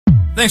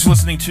Thanks for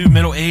listening to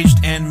Middle Aged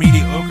and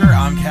Mediocre.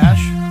 I'm Cash.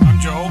 I'm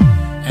Joel.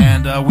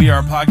 And we are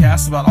a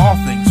podcast about all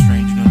things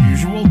strange and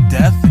unusual,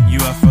 death and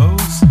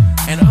UFOs,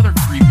 and other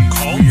creepy,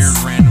 Cults, weird,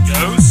 random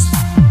ghosts.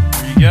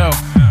 There you go.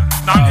 Yeah.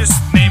 Not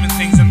just naming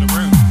things in the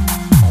room.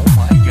 Oh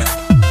my god.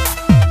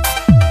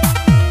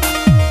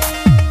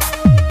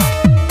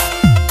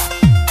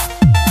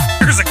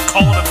 There's a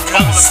cult of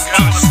ghosts.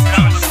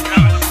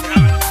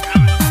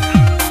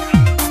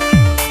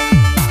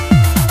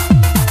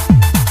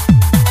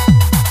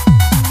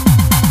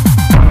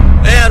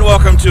 And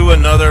welcome to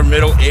another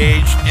Middle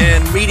Aged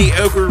and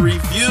Mediocre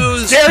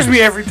Reviews. Scares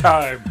me every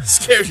time.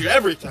 Scares you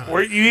every time.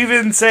 Where you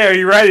even say, "Are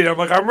you ready?" And I'm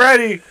like, "I'm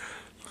ready."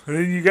 And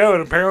then you go,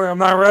 and apparently I'm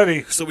not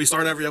ready. So we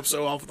start every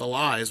episode off with a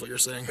lie, is what you're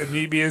saying. And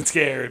me being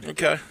scared.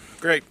 Okay,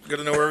 great. Good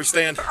to know where we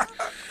stand.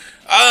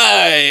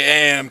 I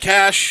am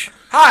Cash.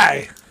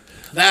 Hi,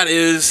 That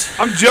is...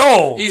 I'm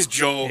Joel. He's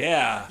Joel.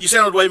 Yeah. You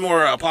sounded way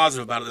more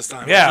positive about it this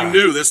time. Yeah. You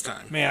knew this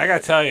time. Man, I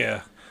gotta tell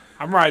you,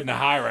 I'm riding a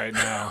high right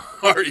now.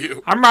 Are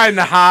you? I'm riding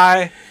a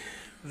high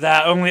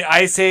that only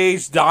Ice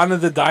Age Dawn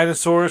of the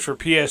Dinosaurs for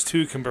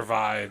PS2 can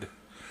provide.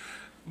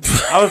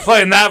 I was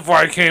playing that before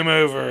I came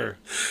over.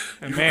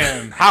 And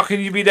man, how can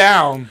you be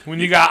down when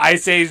you got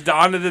Ice Age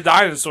Dawn of the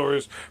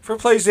Dinosaurs for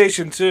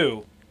PlayStation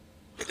 2?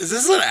 Is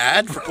this an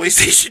ad for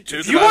PlayStation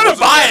 2? You want to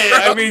buy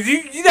it? I mean,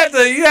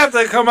 you'd have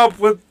to come up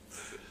with,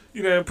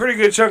 a pretty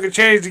good chunk of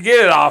change to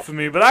get it off of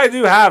me. But I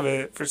do have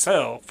it for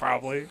sale,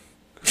 probably.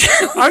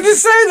 I'm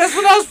just saying, that's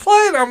what I was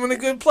playing. I'm in a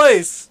good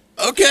place.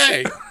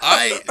 Okay.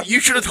 You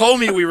should have told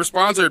me we were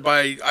sponsored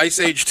by Ice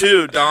Age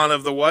 2, Dawn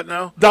of the what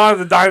now? Dawn of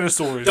the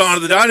Dinosaurs. Dawn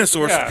of the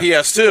Dinosaurs Yeah. for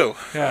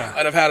PS2. Yeah.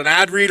 I'd have had an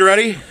ad read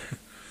ready.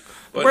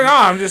 But Bring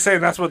on. I'm just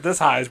saying that's what this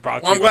high is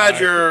brought to I'm you glad by.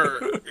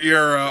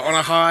 you're on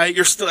a high.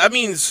 You're still. That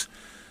means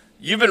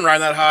you've been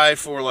riding that high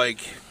for like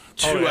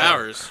 2 yeah.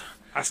 hours.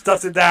 I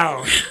stuffed it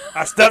down.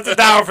 I stuffed it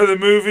down for the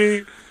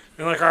movie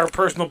and like our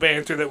personal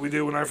banter that we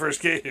do when I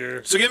first get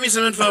here. So give me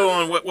some info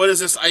on what is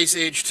this Ice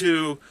Age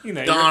 2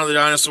 Dawn of the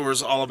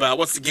Dinosaurs all about?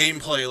 What's the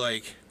gameplay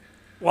like?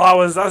 Well, I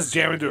was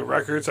jamming to a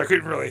record, so I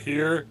couldn't really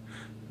hear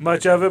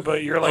much of it.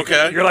 But you're like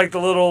the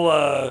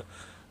little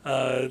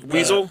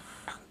Weasel?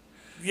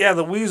 Yeah,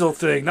 the weasel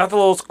thing, not the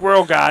little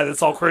squirrel guy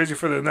that's all crazy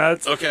for the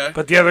nuts. Okay.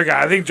 But the other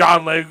guy, I think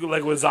John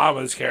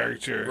Leguizamo's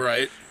character.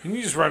 Right. And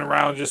you just run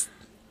around just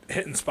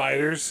hitting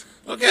spiders.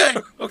 Okay.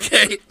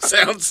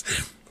 Sounds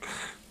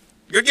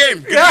good game.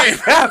 Good game.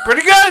 Yeah,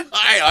 pretty good.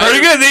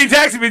 Pretty good. Then you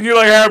texted me and you're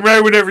like, "Hey, I'm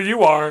ready whenever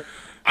you are."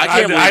 I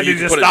can't believe you to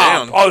can put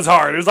stop. it down. Oh, it was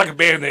hard. It was like a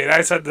Band-Aid.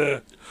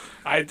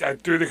 I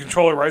threw the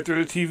controller right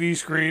through the TV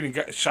screen and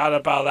got shot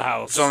up out of the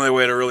house. It's the only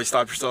way to really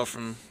stop yourself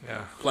from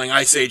playing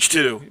Ice Age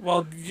 2.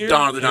 Well,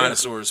 Dawn of the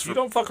Dinosaurs. You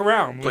don't fuck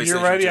around. When you're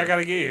PlayStation ready, 2. I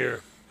gotta get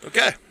here.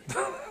 Okay.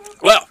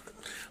 Well,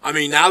 I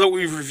mean, now that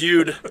we've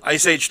reviewed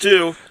Ice Age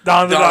 2,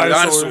 Dawn of the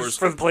Dinosaurs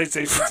for the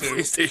PlayStation 2.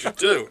 PlayStation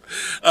 2,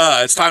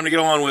 it's time to get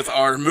on with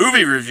our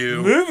movie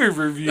review.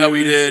 That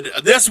we did.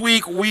 This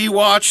week we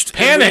watched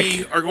Panic.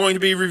 And we are going to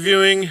be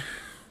reviewing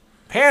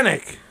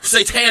Panic.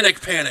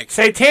 Satanic Panic.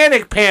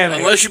 Satanic Panic.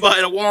 Unless you buy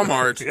it at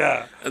Walmart.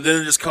 Yeah. And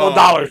then it's called... Or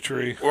Dollar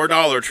Tree. Or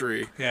Dollar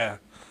Tree. Yeah.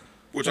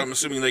 Which I'm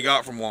assuming they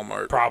got from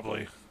Walmart.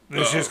 Probably.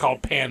 This is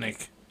called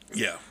Panic.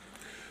 Yeah.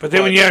 But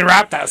then when you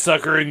unwrap that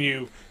sucker and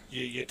you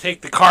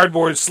take the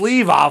cardboard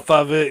sleeve off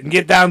of it and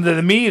get down to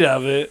the meat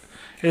of it,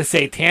 it's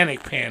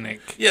Satanic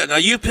Panic. Yeah, now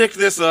you picked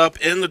this up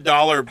in the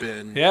dollar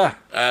bin. Yeah.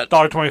 At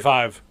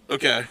 $1.25.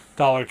 Okay.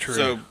 Dollar Tree.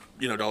 So,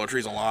 Dollar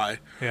Tree's a lie.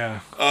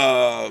 Yeah.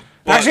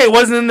 But Actually, it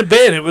wasn't in the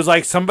bin. It was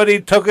like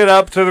somebody took it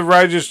up to the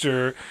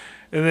register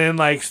and then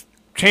like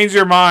changed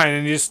their mind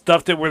and just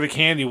stuffed it where the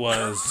candy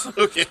was.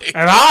 Okay.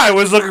 And I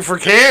was looking for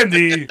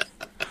candy.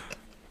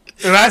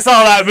 And I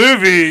saw that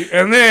movie,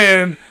 and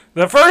then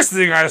the first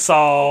thing I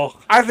saw,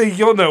 I think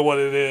you'll know what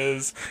it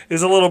is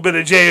a little bit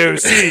of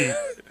JOC.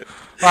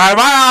 Right,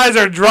 my eyes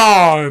are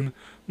drawn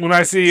when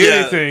I see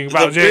anything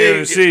about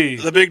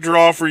JOC. The big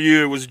draw for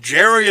you was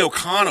Jerry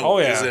O'Connell Oh,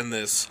 yeah. is in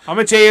this. I'm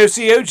a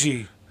JOC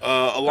OG.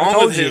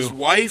 Along with his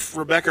wife,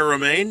 Rebecca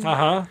Romaine.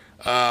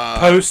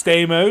 Post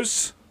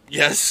Amos.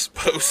 Yes,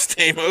 Post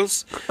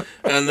Amos.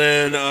 And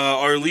then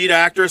our lead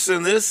actress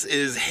in this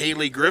is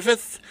Haley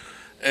Griffith.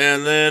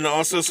 And then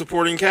also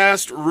supporting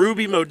cast,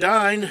 Ruby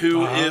Modine,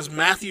 who is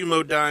Matthew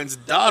Modine's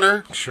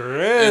daughter. Sure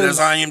is. And as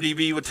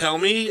IMDb would tell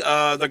me,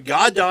 the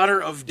goddaughter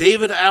of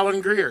David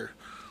Alan Grier,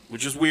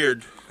 which is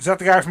weird. Is that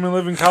the guy from In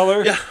Living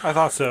Color? Yeah. I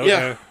thought so. Yeah.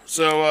 Okay.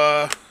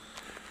 So,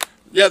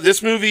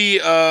 this movie,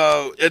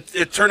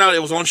 it turned out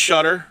it was on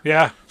Shudder.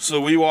 Yeah. So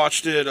we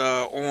watched it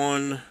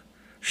on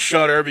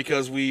Shudder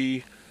because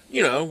we,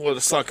 want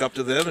to suck up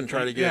to them and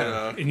try to get...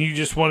 And you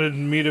just wanted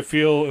me to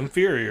feel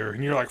inferior.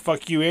 And you're like,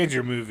 fuck you and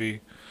your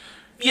movie.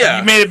 Yeah.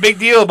 You made a big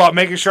deal about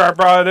making sure I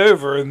brought it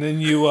over, and then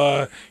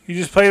you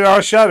just played it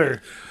on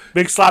Shudder.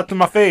 Big slap to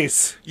my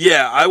face.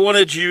 Yeah, I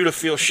wanted you to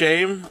feel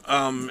shame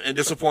and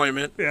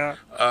disappointment. Yeah.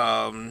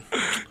 I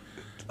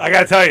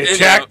gotta tell you,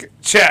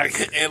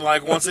 check. And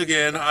once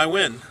again, I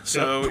win.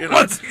 So,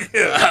 Once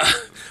again.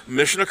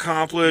 mission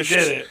accomplished. You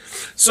did it.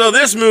 So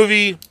this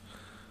movie,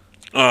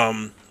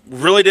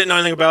 Really didn't know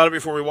anything about it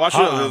before we watched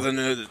it, Uh-uh. other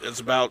than it's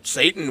about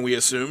Satan, we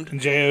assumed, And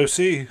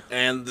JOC.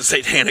 and the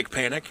Satanic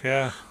Panic.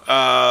 Yeah.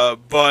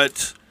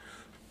 But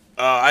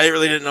I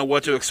really didn't know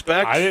what to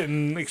expect. I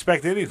didn't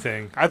expect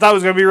anything. I thought it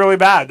was going to be really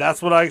bad.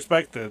 That's what I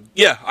expected.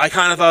 Yeah, I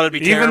kind of thought it'd be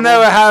terrible. Even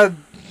though it had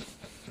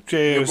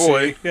JOC. Your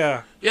boy.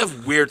 Yeah. You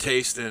have weird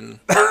taste in,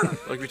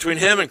 like, between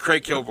him and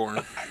Craig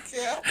Kilborn.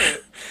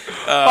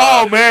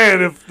 Oh,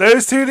 man. If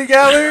those two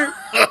together,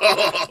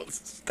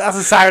 that's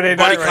a Saturday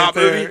Buddy night cop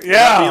right there. movie? Yeah.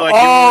 That'd be like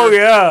Oh, your-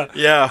 yeah.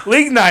 Yeah.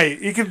 League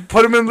night. You can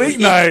put them in league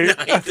night.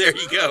 There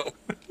you go.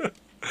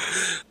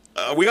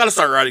 We got to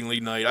start writing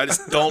League Night. I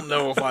just don't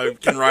know if I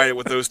can write it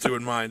with those two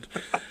in mind.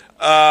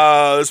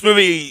 This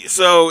movie,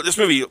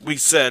 we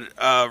said,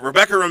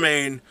 Rebecca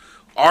Romaine,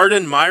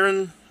 Arden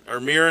Myron, or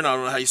Mirren, I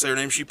don't know how you say her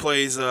name. She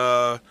plays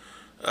the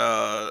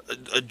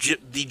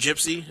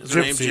Gypsy, is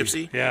her name,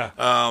 Gypsy. Yeah.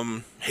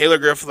 Hayley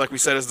Griffith, like we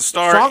said, is the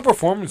star. Strong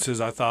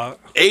performances, I thought.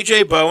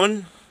 AJ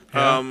Bowen,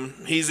 Yeah.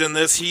 he's in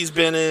this. He's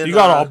been in. You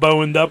got all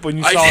boned up when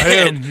you I saw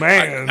did. him,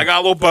 man. I got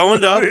a little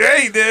boned up. Yeah,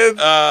 he did.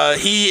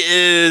 He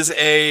is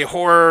a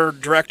horror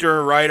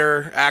director,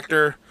 writer,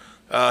 actor.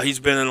 He's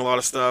been in a lot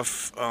of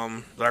stuff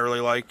that I really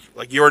like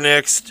You're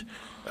Next.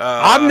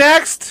 I'm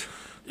next.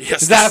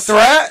 Yes, Is that a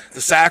threat?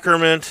 The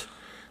Sacrament.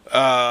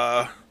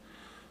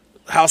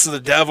 House of the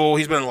Devil.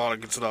 He's been in a lot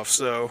of good stuff.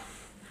 So,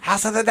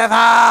 House of the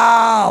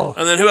Devil.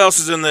 and then who else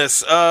is in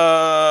this?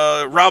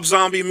 Rob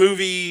Zombie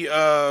movie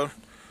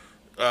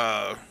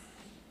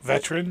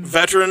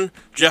veteran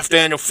Jeff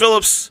Daniel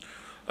Phillips.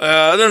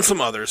 And then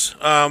some others.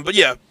 But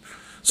yeah,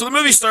 so the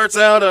movie starts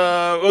out.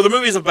 The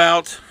movie's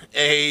about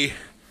a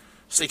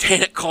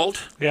satanic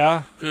cult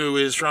Yeah, who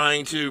is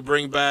trying to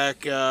bring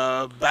back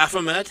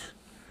Baphomet,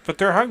 but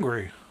they're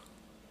hungry.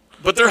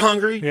 but they're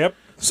hungry. Yep.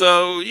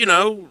 So,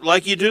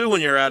 like you do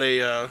when you're at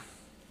a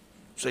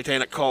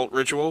satanic cult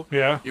ritual,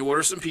 Yeah. you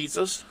order some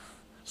pizzas,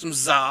 some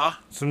za,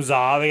 Some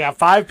za. They got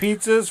 5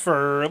 pizzas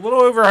for a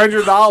little over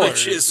 $100.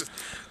 which is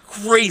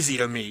crazy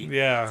to me.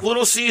 Yeah.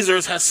 Little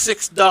Caesars has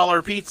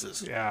 $6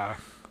 pizzas. Yeah.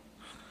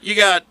 You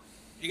got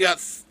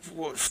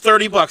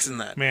 $30 in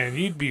that. Man,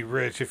 you'd be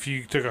rich if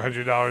you took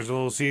 $100 to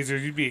Little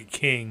Caesars. You'd be a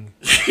king.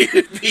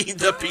 You'd be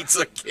the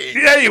pizza king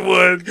Yeah, you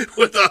would.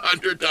 with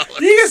 $100.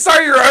 You can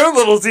start your own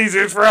Little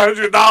Caesars for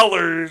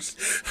 $100.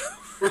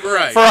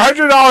 Right. For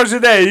 $100 a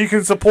day, you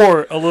can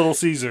support a Little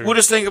Caesar. We'll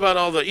just think about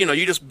all the,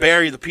 you just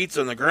bury the pizza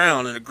in the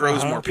ground and it grows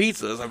Uh-huh. more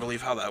pizzas. I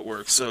believe how that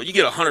works. So you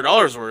get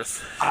 $100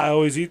 worth I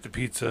always eat the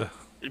pizza.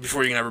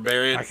 before you can ever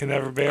bury I it. can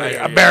never bury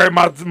it. I I hear bury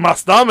my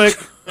stomach.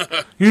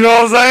 You know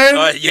what I'm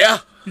saying? Yeah.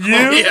 You?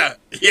 Oh,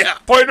 yeah.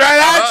 Point right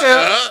at you.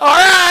 All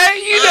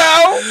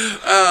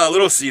right,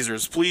 Little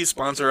Caesars, please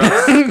sponsor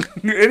us.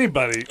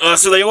 Anybody.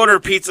 So they order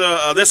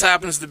pizza. This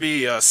happens to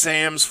be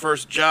Sam's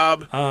first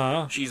job.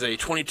 Uh-huh. She's a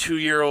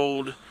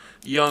 22-year-old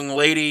young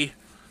lady.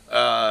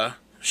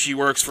 She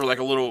works for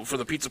for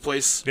the pizza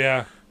place.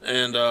 Yeah.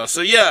 And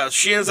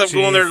she ends up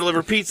going there to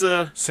deliver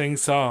pizza. Sing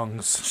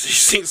songs. She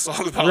sings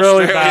songs about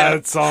Really Australia.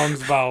 bad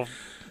songs about...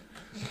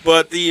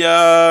 But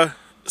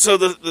so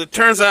the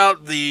turns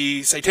out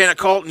the satanic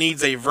cult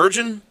needs a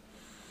virgin.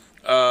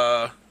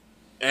 And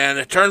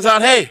it turns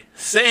out, hey,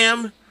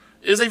 Sam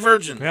is a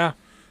virgin. Yeah.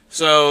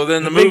 So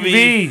then the Big movie.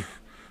 V.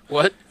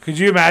 What? Could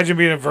you imagine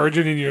being a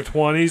virgin in your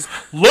 20s?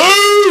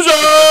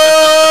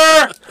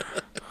 Loser!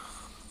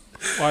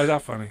 Why is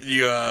that funny?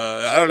 You,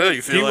 I don't know.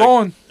 You feel Keep like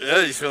going.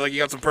 Yeah, you feel like you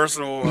got some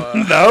personal.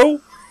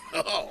 No.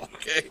 Oh,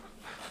 okay.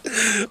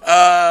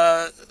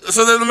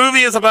 So then the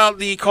movie is about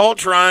the cult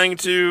trying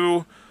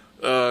to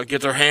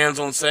get their hands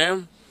on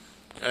Sam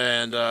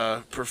and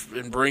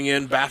bring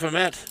in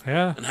Baphomet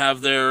Yeah. and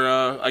have their.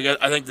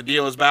 I think the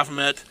deal is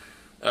Baphomet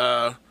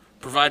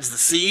provides the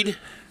seed.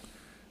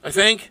 I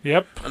think.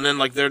 Yep. And then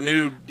their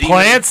new demon.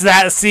 Plants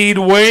that seed,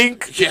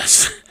 wink.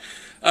 Yes.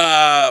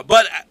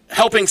 But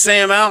helping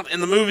Sam out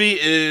in the movie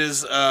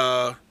is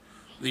the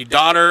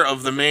daughter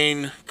of the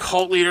main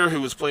cult leader, who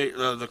was played.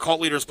 The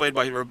cult leader is played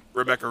by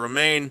Rebecca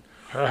Romaine.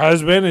 Her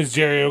husband is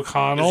Jerry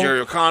O'Connell.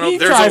 Jerry O'Connell. He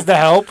tries to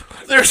help.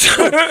 So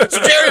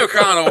Jerry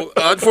O'Connell,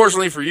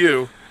 unfortunately for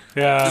you,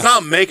 does Yeah.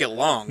 not make it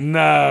long.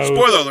 No.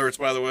 Spoiler alerts,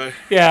 by the way.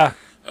 Yeah.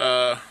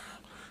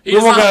 He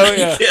does won't not go-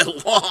 make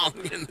it long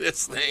in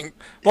this thing.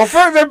 Well,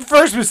 the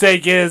first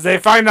mistake is they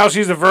find out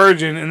she's a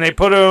virgin and they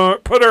put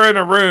her in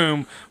a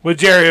room with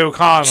Jerry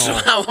O'Connell. So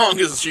how long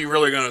is she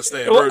really going to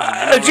stay a virgin? You know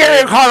what I Jerry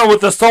mean? O'Connell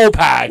with the soul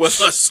patch. With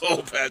a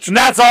soul patch. And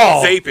that's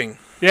all. Vaping.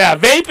 Yeah,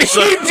 vaping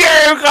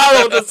Jerry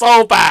O'Connell with the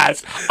soul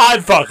patch.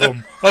 I'd fuck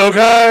him.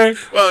 Okay?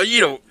 Well,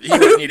 he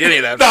wouldn't need any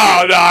of that. No,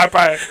 I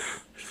probably...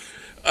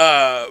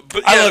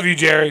 But I yeah, love you,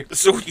 Jerry.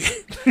 So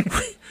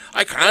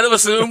I kind of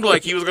assumed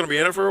he was going to be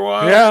in it for a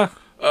while. Yeah.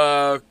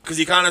 Because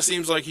he kind of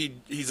seems like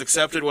he's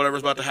accepted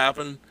whatever's about to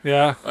happen.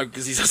 Yeah.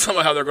 Because he says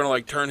something how they're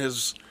going to turn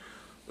his,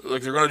 they're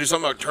going to do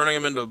something about turning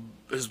him into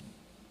his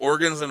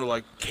organs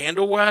into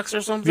candle wax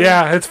or something.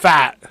 Yeah, it's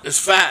fat. It's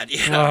fat.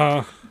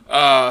 Yeah.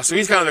 So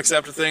he's kind of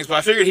accepted things, but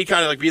I figured he'd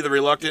kind of be the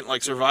reluctant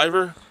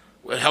survivor,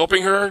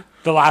 helping her.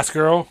 The last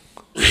girl.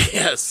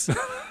 Yes,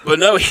 but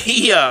no,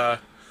 he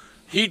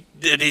he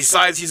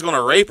decides he's going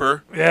to rape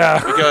her.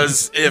 Yeah.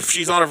 Because if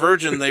she's not a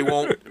virgin, they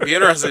won't be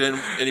interested in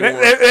anymore.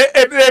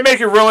 They make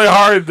it really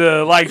hard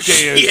to like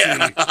JOC.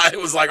 Yeah, I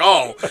was like,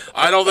 oh,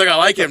 I don't think I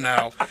like him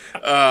now.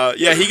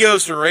 Yeah, he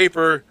goes to rape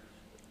her.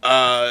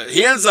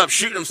 He ends up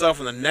shooting himself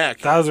in the neck.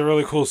 That was a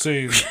really cool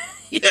scene.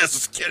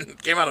 Yes,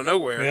 came out of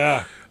nowhere.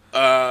 Yeah.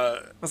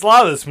 That's a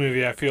lot of this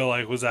movie, I feel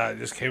like, was that. It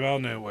just came out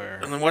of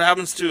nowhere. And then what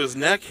happens to his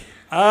neck?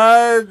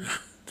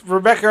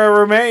 Rebecca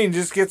Romaine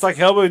just gets like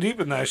elbow deep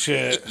in that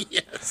shit.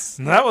 Yes.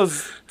 And that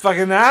was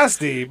fucking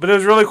nasty, but it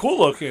was really cool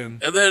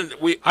looking. And then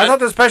I thought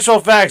the special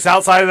effects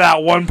outside of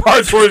that one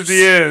part towards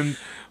the end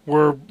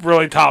were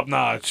really top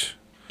notch.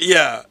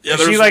 Yeah.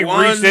 She like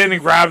reached in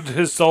and grabbed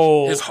his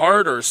soul, his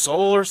heart or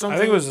soul or something. I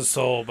think it was his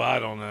soul, but I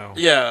don't know.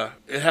 Yeah,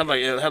 it had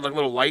like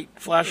little light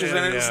flashes in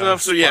it and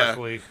stuff. So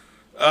sparkly.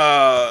 But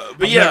I've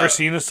never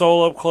seen a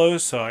soul up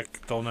close, so I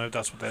don't know if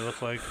that's what they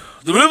look like.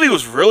 The movie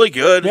was really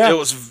good. Yeah. It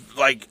was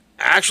like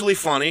actually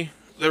funny.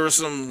 There were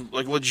some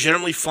like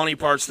legitimately funny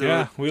parts to it.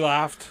 Yeah, we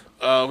laughed.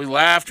 We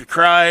laughed, we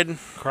cried.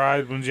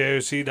 Cried when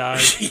JOC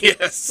died.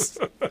 Yes.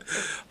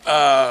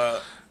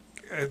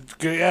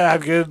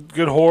 Had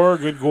good horror,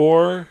 good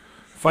gore,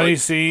 funny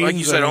scenes. Like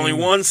you said, only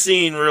one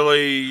scene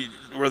really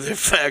where the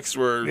effects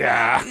were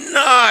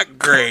not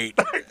great.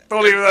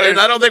 And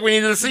I don't think we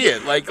needed to see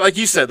it. Like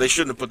you said, they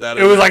shouldn't have put that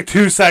in. It was like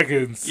 2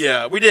 seconds.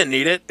 Yeah, we didn't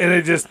need it. And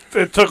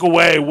it took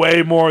away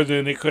way more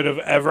than it could have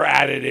ever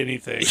added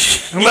anything.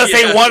 Unless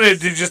they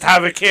wanted to just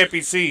have a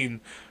campy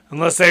scene.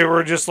 Unless they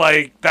were just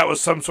like, that was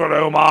some sort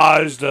of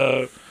homage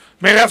to...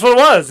 Maybe that's what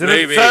it was. And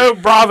maybe. So,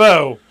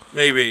 bravo.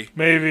 Maybe.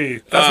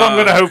 That's what I'm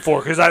going to hope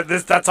for, because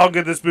that's how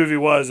good this movie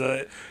was.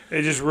 It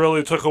just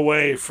really took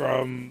away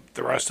from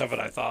the rest of it,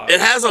 I thought. It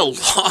has a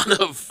lot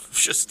of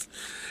just...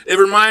 It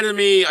reminded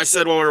me, I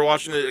said while we were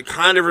watching it, it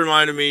kind of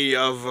reminded me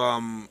of a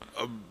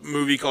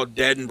movie called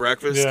Dead and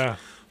Breakfast. Yeah.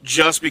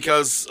 Just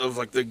because of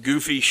like the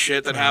goofy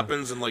shit that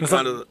happens and like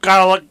kind of...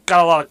 Got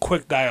a lot of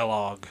quick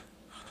dialogue.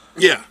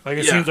 Yeah. Like,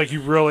 it seems like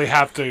you really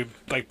have to,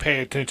 like,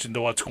 pay attention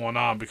to what's going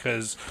on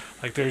because,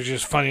 like, there's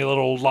just funny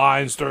little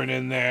lines thrown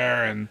in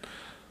there, and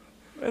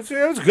it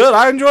was good.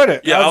 I enjoyed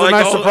it. Yeah, that was a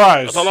nice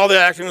surprise. I thought all the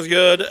acting was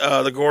good.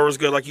 The gore was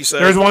good, like you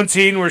said. There's one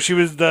scene where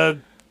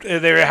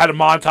they had a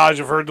montage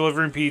of her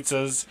delivering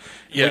pizzas.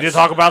 Yes. We did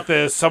talk about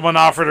this. Someone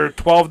offered her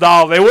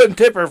 $12. They wouldn't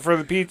tip her for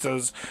the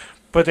pizzas,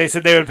 but they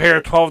said they would pay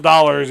her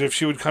 $12 if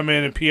she would come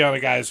in and pee on a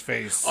guy's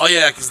face. Oh,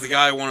 yeah, because the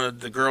guy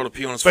wanted the girl to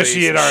pee on his but face. But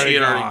she had already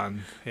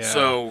gone. Yeah.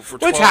 So, for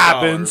 $12... Which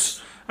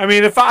happens. I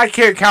mean, if I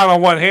can't count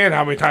on one hand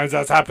how many times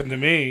that's happened to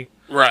me.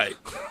 Right.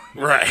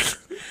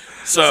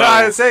 So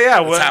I'd say,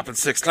 it's happened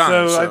 6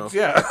 times.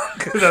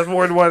 Because that's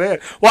more than one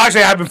hand. Well,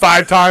 actually, it happened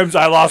 5 times.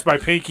 I lost my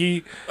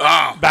pinky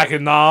back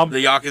in Nam.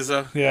 The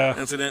Yakuza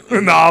incident.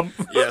 Nam.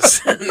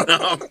 Yes.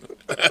 Nam.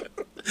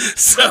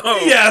 So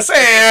yes,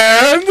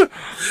 and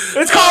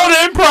it's called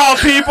improv,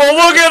 people.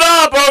 Look it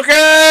up,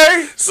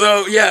 okay?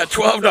 So yeah,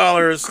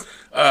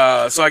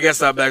 $12. So I guess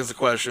that begs the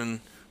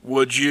question: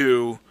 would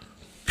you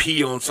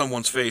pee on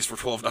someone's face for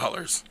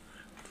 $12?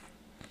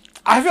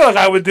 I feel like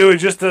I would do it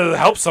just to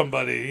help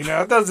somebody. You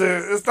know,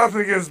 it's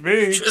nothing against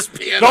me. Just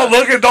being don't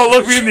look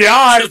me in the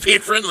eye. Just being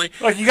friendly.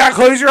 Like, you gotta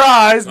close your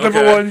eyes. Okay.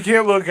 Number one, you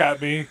can't look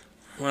at me.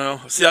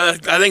 Well, see, I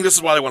think this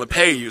is why they want to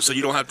pay you, so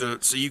you don't have to,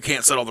 so you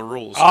can't set all the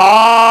rules.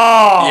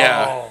 Oh,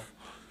 yeah.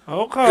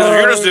 Okay. Because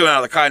if you're just doing it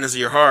out of the kindness of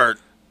your heart,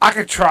 I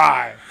could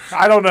try.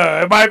 I don't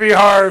know. It might be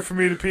hard for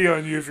me to pee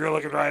on you if you're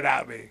looking right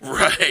at me.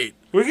 Right.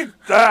 We can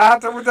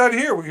after we're done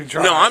here, we can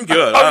try. No, I'm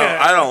good.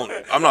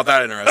 Okay. I'm not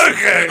that interested.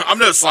 Okay. I'm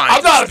no scientist.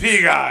 I'm not a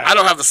pee guy. I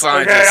don't have the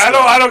science. Okay.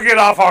 I don't get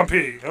off on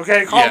pee.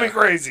 Okay. Call me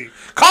crazy.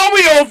 Call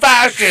me old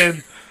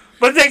fashioned.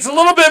 But it takes a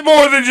little bit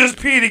more than just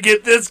pee to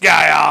get this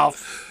guy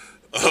off.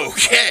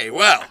 Okay,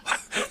 well.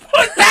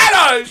 Put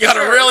that on. You gotta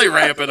really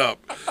ramp it up.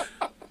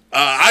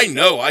 I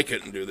know I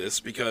couldn't do this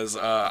because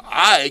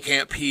I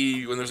can't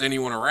pee when there's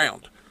anyone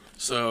around.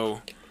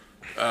 So,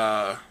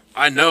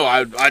 I know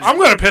I'm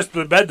gonna piss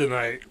the bed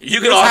tonight.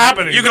 You could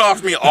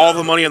offer me all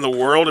the money in the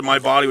world, and my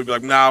body would be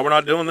like, "Nah, we're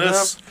not doing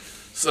this." Yep.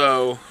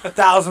 So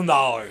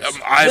 $1,000.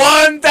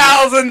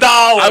 $1,000.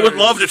 I would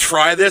love to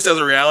try this as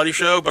a reality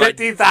show, but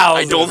 $50,000.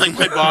 I don't think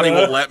my body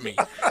will let me.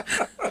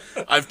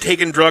 I've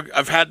taken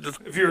I've had to.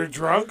 If you're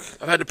drunk,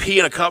 I've had to pee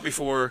in a cup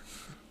before.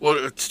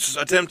 Well,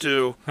 attempt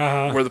to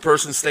where the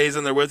person stays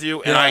in there with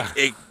you, and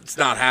it's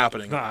not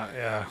happening.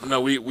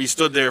 No, we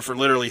stood there for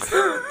literally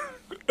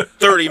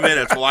 30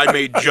 minutes while I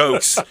made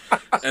jokes,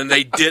 and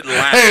they didn't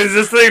laugh. Hey, is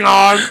this thing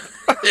on?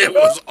 It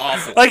was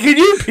awful. Like, can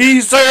you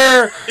pee,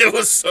 sir? It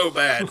was so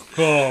bad.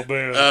 Oh,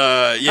 man.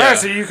 Yeah. Right,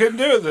 so you couldn't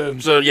do it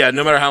then. So, yeah,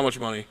 no matter how much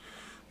money.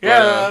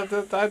 Yeah,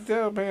 I'd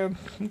do it, man.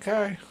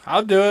 Okay.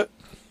 I'll do it.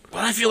 But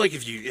I feel like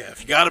if you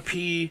gotta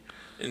pee,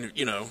 and,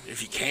 you know,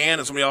 if you can,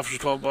 and somebody offers you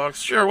 $12,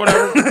 sure,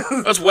 whatever.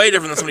 That's way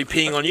different than somebody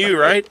peeing on you,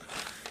 right?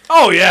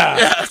 Oh, yeah.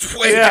 Yeah, that's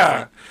way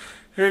different.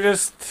 You're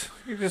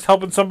just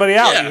helping somebody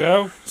out, you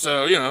know?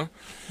 So, you know.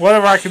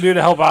 Whatever I can do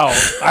to help out.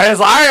 I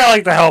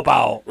like to help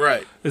out.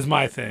 Right. Is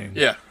my thing.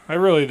 Yeah. I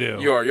really do.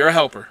 You're a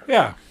helper.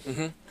 Yeah.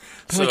 Mm-hmm.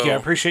 So, Thank you. I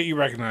appreciate you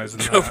recognizing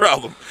that. no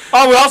problem.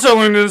 Oh, we also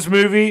learned in this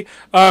movie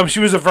she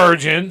was a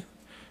virgin.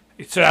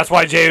 So that's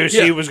why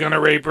JOC was going to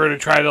rape her to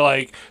try to,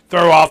 like,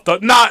 throw off the...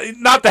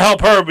 Not to help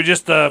her, but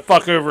just to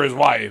fuck over his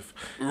wife.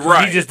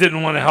 Right. He just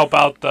didn't want to help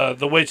out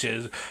the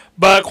witches.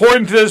 But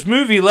according to this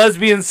movie,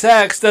 lesbian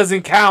sex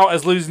doesn't count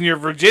as losing your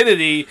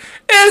virginity.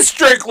 It's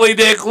strictly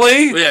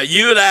dickly. Yeah,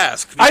 you had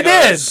asked. I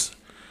did.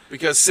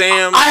 Because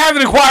Sam... I have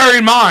an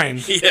inquiring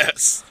mind.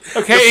 Yes.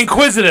 Okay,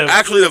 inquisitive.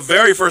 Actually, the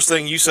very first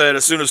thing you said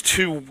as soon as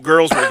two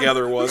girls were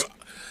together was,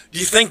 do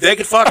you think they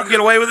could fucking get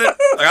away with it?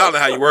 Like, I don't know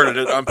how you worded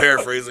it. I'm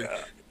paraphrasing.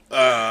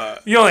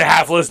 You only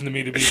half listen to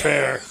me, to be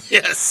fair.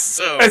 Yes,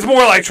 so... It's more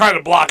like trying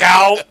to block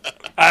out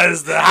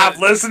as the half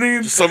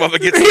listening. Some of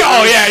it gets...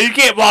 Oh, yeah, you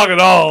can't block it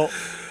all.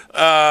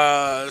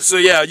 So,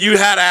 yeah, you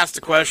had asked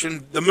a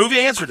question. The movie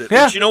answered it.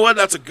 Yeah. But you know what?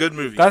 That's a good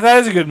movie. That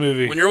is a good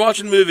movie. When you're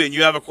watching a movie and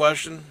you have a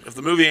question, if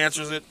the movie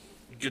answers it,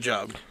 good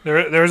job.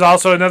 There's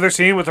also another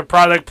scene with a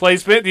product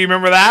placement. Do you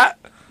remember that?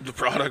 The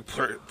product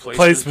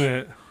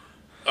Placement.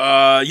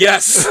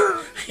 Yes.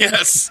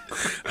 Yes.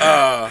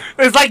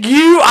 It's like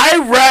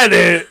I read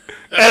it,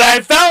 and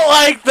I felt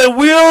like the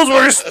wheels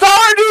were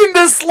starting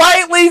to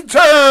slightly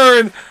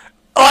turn.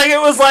 Like it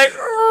was like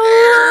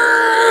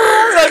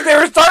they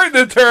were starting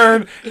to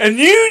turn, and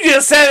you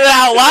just said it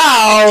out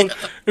loud,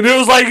 and it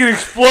was like an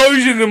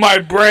explosion in my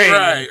brain.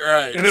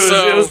 Right. And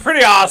it was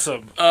pretty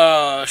awesome.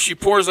 She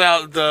pours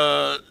out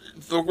the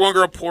one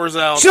girl pours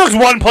out She looks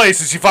one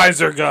place and she finds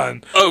their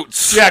gun.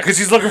 oats. Yeah, because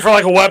she's looking for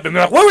like a weapon.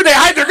 They're like, where would they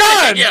hide their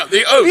gun? Yeah,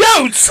 the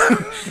oats. The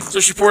oats.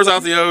 So she pours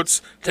out the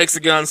oats, takes the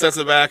gun, sets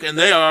it back, and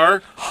they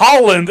are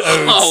Holland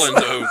oats.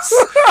 Holland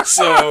oats.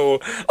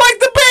 So Like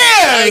the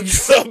band.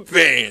 like the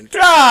band.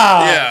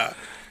 Ah. Yeah.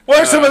 What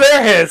are some of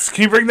their hits?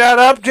 Can you bring that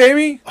up,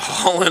 Jamie?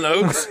 Holland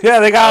Oats. Yeah,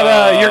 they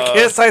got Your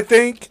Kiss, I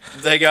think.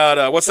 They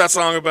got what's that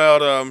song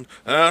about?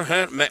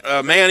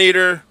 Man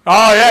Eater.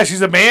 Oh, yeah,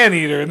 she's a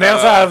man-eater. And they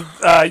also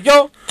have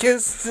Your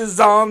Kiss is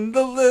on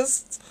the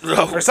list.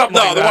 Or something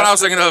like the that. one I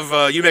was thinking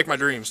of, You Make My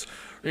Dreams.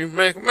 You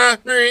make my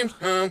dreams.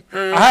 I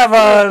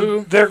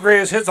have their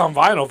greatest hits on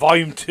vinyl,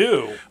 Volume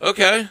 2.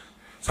 Okay.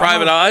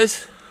 Private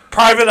Eyes.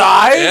 Private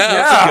Eyes? Yeah,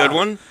 that's a good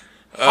one.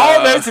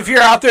 All notes, if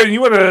you're out there and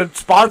you want to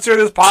sponsor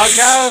this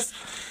podcast,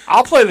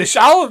 I'll play the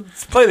shit out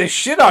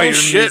of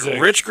your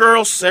music. Rich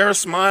Girl, Sarah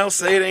Smile,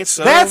 Say It Ain't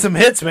So. They had some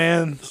hits,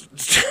 man.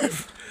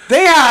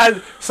 They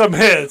had some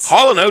hits.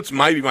 Hall & Oates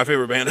might be my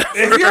favorite band ever.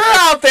 If you're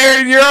out there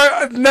and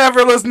you're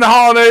never listened to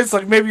Hall & Oates,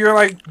 like maybe you're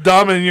like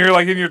dumb and you're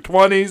like in your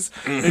 20s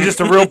and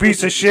just a real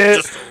piece of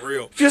shit.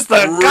 Just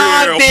a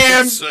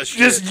goddamn,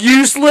 just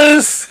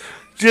useless,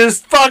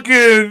 just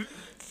fucking,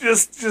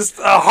 just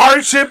a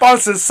hardship on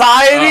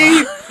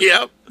society.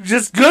 Yep.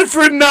 Just good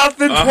for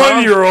nothing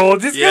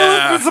 20-year-old. Just go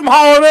listen to some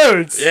Hall &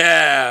 Oates.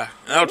 Yeah.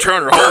 That'll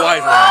turn her whole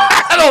life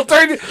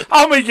around.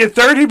 I'll make you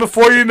 30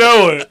 before you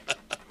know it.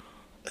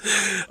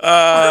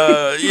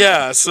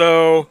 Yeah,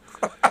 so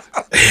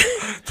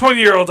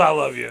 20-year-olds, I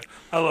love you.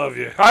 I love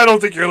you. I don't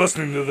think you're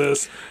listening to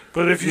this,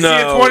 but if you see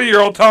a No.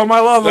 20-year-old, tell them I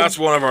love them. that's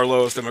one of our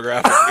lowest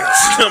demographic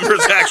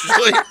numbers,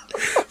 actually.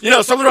 You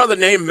know, something about the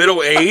name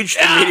middle-aged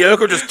and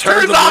mediocre just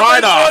turns them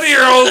right off.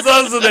 20-year-olds,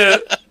 doesn't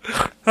it?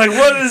 Like,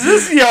 what is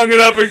this young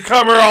and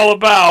up-and-comer all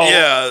about?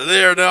 Yeah,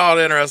 they're not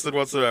interested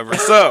whatsoever.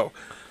 So,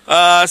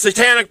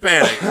 Satanic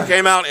Panic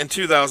came out in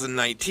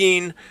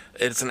 2019.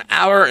 It's an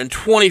hour and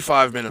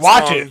 25 minutes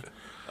Watch long. it.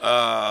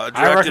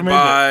 Directed recommend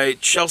by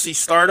Chelsea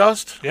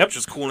Stardust, Yep. which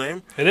is a cool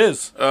name. It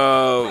is.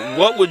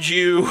 What would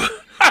you...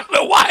 I don't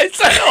know why it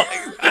sounded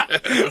like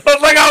that.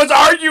 But like I was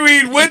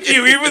arguing with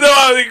you, even though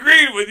I was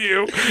agreeing with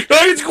you.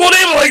 Like, it's a cool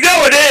name. I'm like,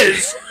 no, it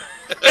is.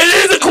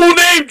 It is a cool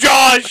name,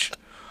 Josh.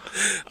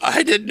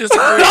 I didn't disagree.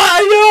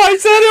 I know. I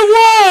said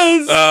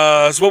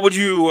it was. So what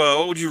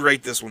would you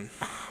rate this one?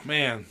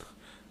 Man,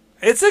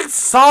 it's a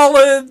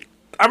solid.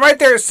 I'm right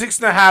there at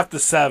 6.5 to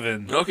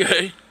 7.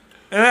 Okay.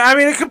 And I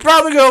mean, it could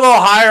probably go a little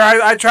higher.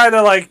 I try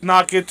to like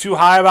not get too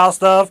high about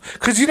stuff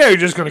because you know you're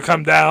just gonna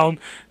come down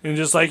and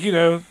just like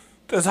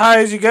as high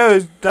as you go,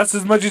 that's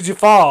as much as you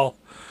fall.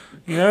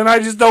 And I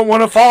just don't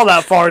want to fall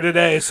that far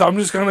today, so I'm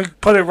just gonna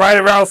put it right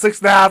around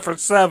 6.5 or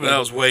 7. That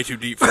was way too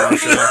deep for our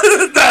show.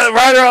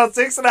 Right around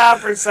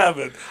 6.5 or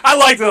 7. I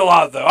liked it a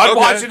lot though. I'd Okay.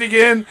 watch it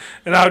again,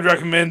 and I would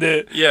recommend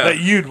it. Yeah. That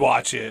you'd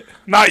watch it,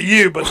 not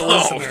you, but the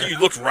listener. You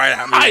looked right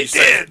at me. When I you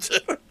said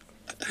it.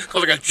 I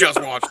was like, I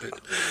just watched it.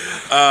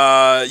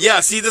 Yeah,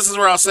 see, this is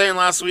where I was saying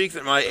last week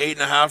that my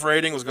 8.5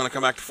 rating was going to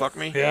come back to fuck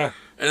me. Yeah.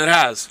 And it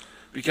has.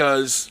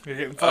 Because You're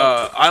getting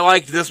fucked. I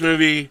liked this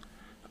movie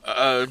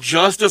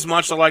just as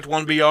much as I liked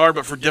 1BR,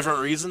 but for different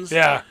reasons.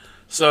 Yeah.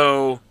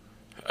 So...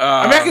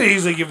 I mean, I could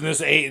easily give this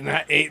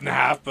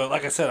 8.5, but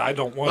like I said, I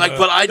don't want to.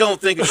 But I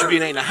don't think it should be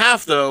an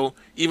 8.5, though,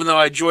 even though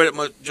I enjoyed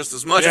it just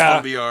as much Yeah.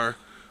 as 1BR.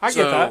 I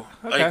get that.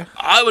 Okay. Like,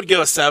 I would give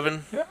a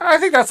 7. I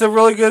think that's a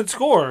really good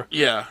score.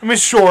 Yeah. I mean,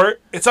 it's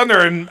short. It's under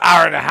an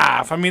hour and a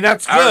half. I mean,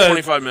 that's Hour and good.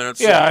 25 minutes.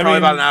 Yeah, I probably mean-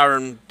 about an hour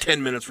and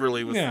 10 minutes,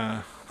 really, with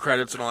Yeah.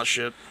 credits and all that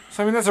shit.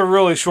 So, I mean, that's a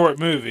really short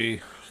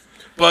movie.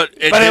 But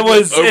it But it didn't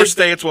was-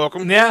 overstay its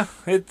welcome. Yeah,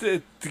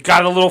 it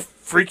got a little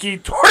freaky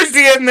towards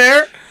the end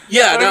there.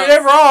 Yeah, But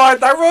overall,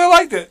 I really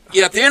liked it.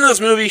 yeah. At the end of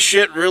this movie,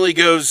 shit really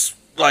goes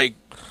like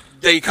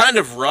they kind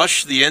of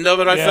rush the end of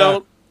it. I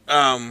felt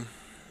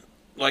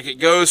like it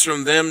goes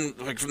from them,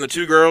 like from the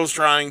two girls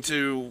trying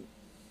to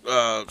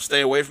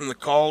stay away from the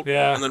cult,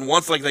 and then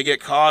once like they get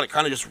caught, it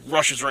kind of just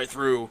rushes right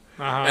through,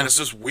 and it's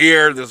just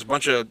weird. There's a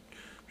bunch of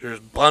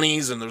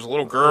bunnies and there's a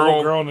little girl. A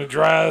little girl in a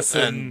dress,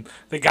 and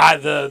the guy,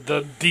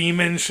 the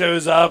demon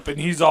shows up, and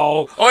he's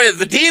all... Oh, yeah,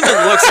 the demon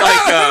looks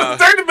like...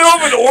 they're in the middle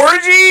of an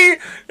orgy?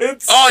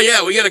 Oh,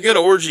 yeah, we get a good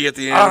orgy at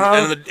the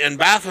end. And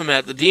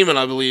Baphomet, the demon,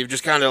 I believe,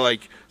 just kind of,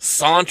 like,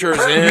 saunters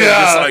in,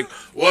 just like,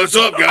 what's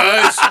up,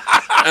 guys?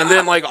 And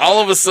then, like,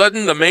 all of a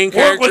sudden, the main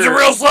character... Work was a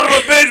real son of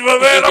a bitch, my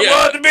man. I'm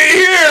glad to be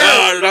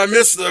here. Did I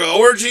miss the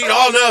orgy?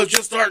 Oh, no, it's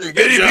just starting.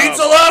 Good job. Any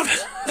pizza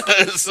left?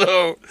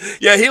 So,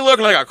 yeah, he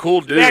looked like a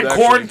cool dude, and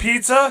corn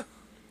pizza.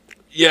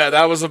 Yeah,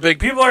 that was a big...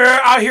 People are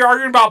out here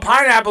arguing about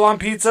pineapple on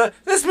pizza.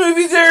 This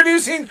movie's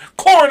introducing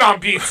corn on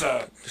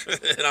pizza.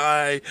 And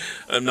I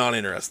am not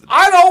interested.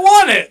 I don't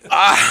want it.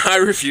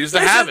 I refuse to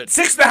have it.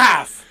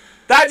 6.5.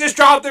 That just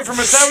dropped it from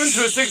a 7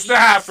 to a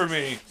 6.5 for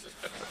me.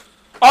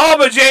 Oh,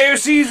 but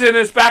JOC's in.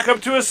 It's back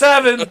up to a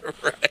 7.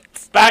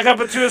 Right. Back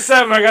up to a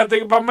 7. I got to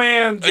think about my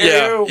man,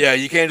 JO. Yeah,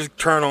 you can't just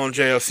turn on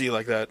JOC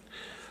like that.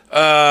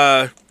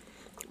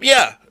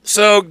 Yeah,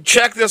 so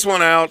check this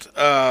one out.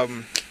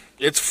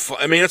 It's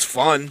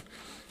fun.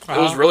 It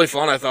was really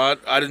fun, I thought.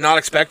 I did not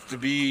expect it to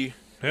be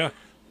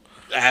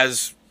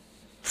as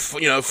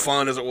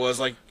fun as it was.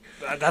 Like,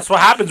 that's what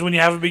happens when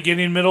you have a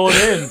beginning, middle, and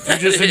end. You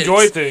just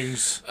enjoy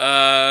things.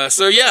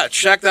 So yeah,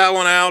 check that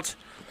one out.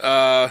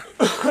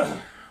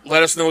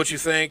 Let us know what you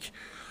think.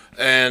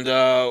 And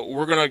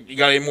you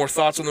got any more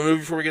thoughts on the movie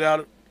before we get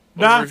out of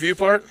the review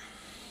part?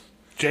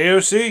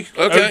 JOC.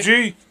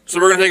 Okay. OG. So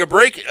we're going to take a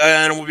break,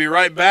 and we'll be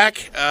right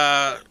back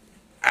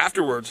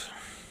afterwards.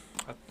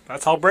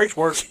 That's how breaks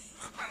work.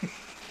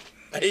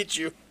 I hate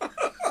you.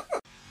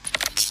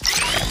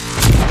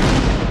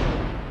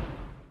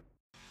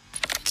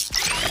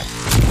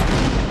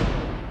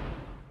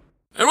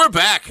 And we're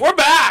back. We're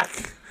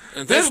back.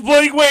 And this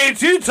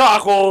Blink-182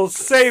 talk will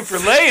save for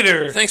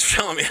later. Thanks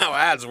for telling me how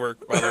ads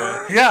work, by the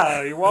way.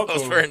 Yeah, you're welcome. That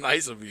was very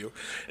nice of you.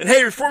 And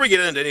hey, before we get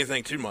into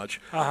anything too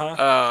much,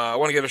 I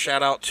want to give a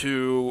shout out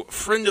to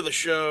friend of the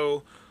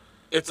show.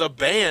 It's a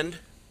band.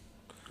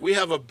 We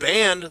have a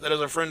band that is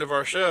a friend of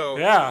our show.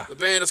 Yeah. The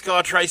band is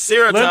called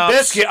Triceratops. Limp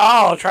Bizkit.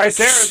 Oh,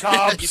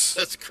 Triceratops.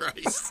 Jesus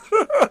Christ.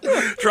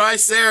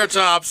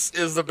 Triceratops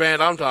is the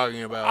band I'm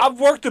talking about. I've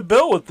worked a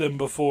bill with them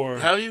before.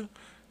 Have you?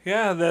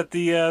 Yeah, that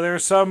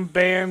there's some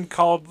band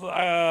called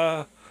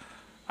I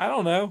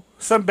don't know.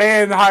 Some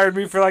band hired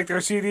me for like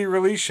their CD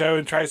release show,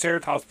 and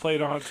Triceratops played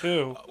on it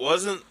too.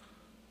 Wasn't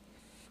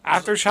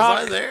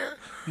Aftershock? Was I there?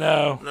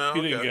 No, No,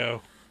 you didn't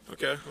go.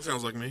 Okay, that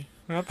sounds like me.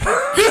 But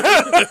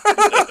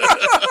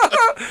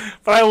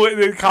I went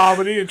in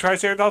comedy, and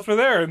Triceratops were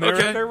there, and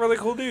they're really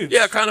cool dudes.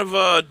 Yeah, kind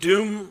of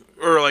doom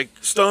or like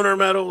stoner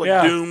metal,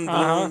 like doom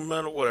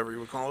metal, whatever you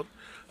would call it.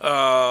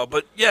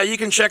 But yeah, you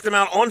can check them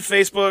out on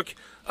Facebook.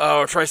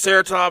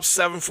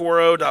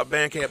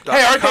 Triceratops740.bandcamp.com.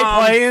 Hey, aren't they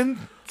playing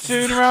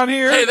soon around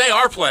here? Hey, they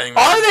are playing.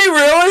 Are they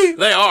really?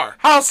 They are.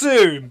 How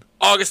soon?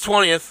 August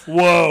 20th.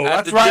 Whoa,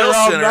 that's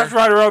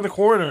right around the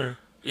corner.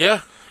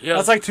 Yeah.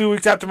 That's like 2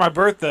 weeks after my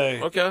birthday.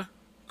 Okay,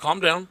 calm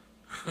down.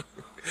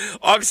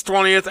 August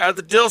 20th at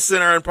the Dill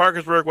Center in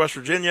Parkersburg, West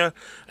Virginia,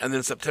 and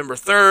then September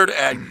 3rd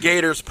at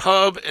Gators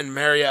Pub in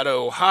Marietta,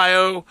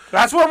 Ohio.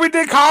 That's where we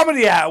did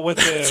comedy at with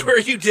them. That's where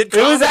you did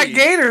comedy. It was at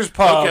Gators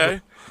Pub.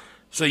 Okay.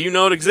 So you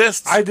know it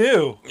exists. I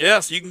do.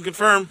 Yes, you can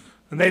confirm.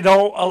 And they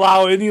don't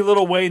allow any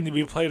Lil Wayne to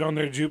be played on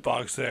their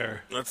jukebox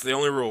there. That's the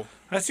only rule.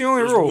 That's the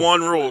only There's rule.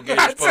 one rule.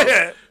 That's Pub.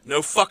 it.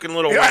 No fucking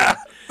Lil Wayne.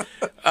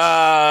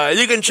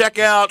 You can check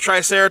out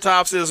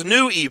Triceratops'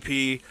 new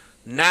EP,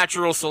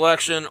 Natural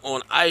Selection,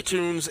 on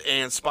iTunes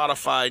and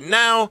Spotify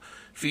now,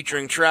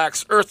 featuring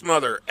tracks Earth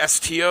Mother,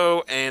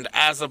 STO, and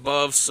As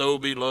Above, So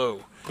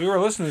Below. We were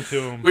listening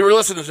to him.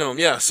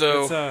 Yeah.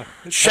 So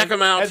check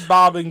them out. Head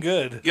bobbing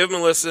good. Give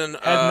them a listen.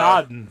 Head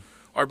nodding.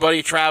 Our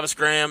buddy Travis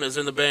Graham is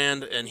in the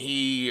band, and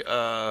he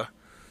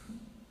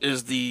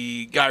is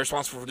the guy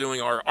responsible for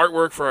doing our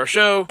artwork for our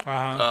show.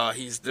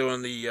 He's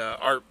doing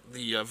the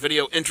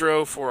video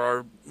intro for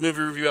our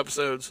movie review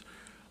episodes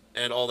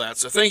and all that.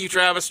 So thank you,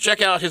 Travis.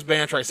 Check out his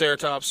band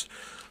Triceratops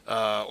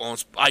on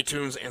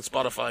iTunes and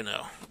Spotify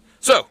now.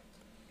 So,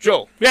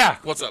 Joel. Yeah.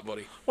 What's up,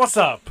 buddy? What's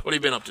up? What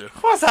have you been up to?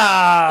 What's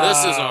up?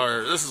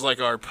 This is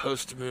like our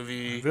post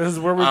movie. This is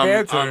where we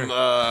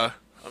banter.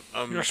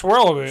 You're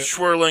swirling it.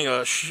 Swirling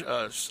a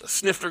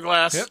snifter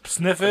glass. Yep.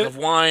 Sniff it. Of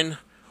wine.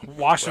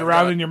 Wash it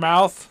around in your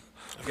mouth.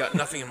 I've got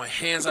nothing in my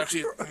hands,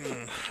 actually.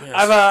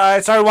 Yes. I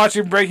started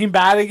watching Breaking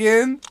Bad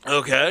again.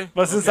 Okay.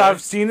 But since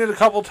I've seen it a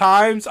couple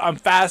times, I'm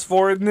fast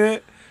forwarding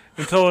it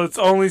until it's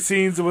only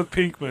scenes with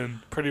Pinkman,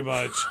 pretty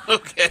much.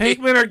 Okay.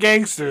 Pinkman are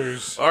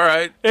gangsters. All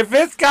right. If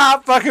it's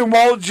got fucking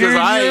Walt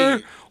Jr.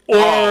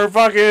 or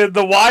fucking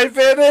the wife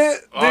in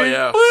it, oh,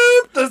 yeah.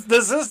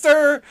 The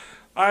sister,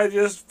 I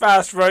just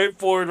fast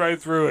forward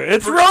right through it.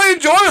 It's really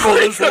enjoyable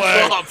this way.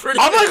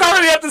 I'm like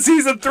already up to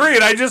season 3,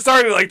 and I just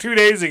started like 2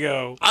 days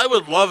ago. I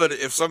would love it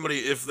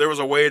if there was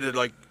a way to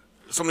like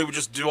somebody would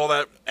just do all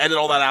that, edit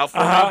all that out for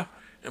me,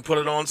 and put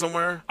it on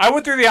somewhere. I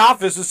went through The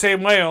Office the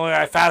same way, only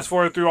I fast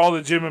forward through all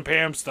the Jim and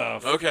Pam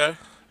stuff. Okay.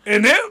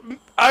 And when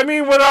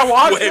I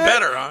watched way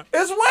better, huh?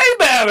 It's way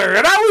better.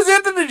 And I was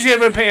into the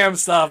Jim and Pam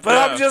stuff, but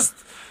I'm just,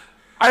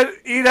 I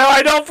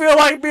don't feel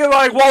like being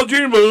like, Walt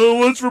Jr.,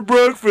 what's for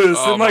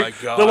breakfast? Oh, and like, my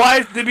God. the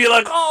wife to be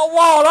like, oh,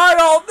 Walt, I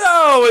don't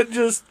know.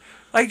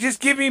 And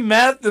just give me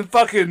meth and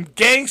fucking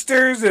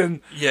gangsters and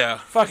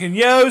fucking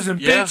yos and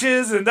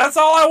bitches, and that's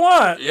all I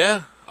want.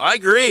 Yeah, I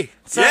agree.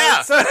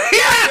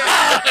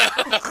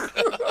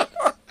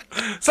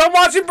 So I'm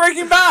watching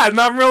Breaking Bad,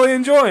 and I'm really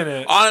enjoying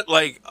it.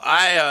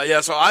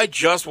 So I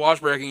just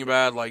watched Breaking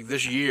Bad like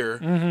this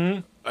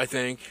year, I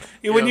think.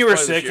 Yeah, when you were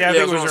sick, I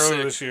think it was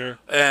earlier this year.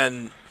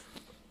 And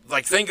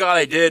like, thank God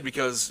I did,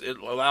 because it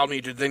allowed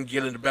me to then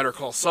get into Better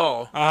Call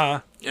Saul.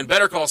 And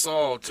Better Call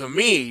Saul, to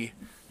me,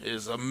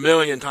 is a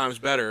million times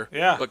better.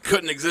 Yeah. But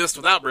couldn't exist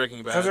without Breaking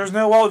Bad. Because there's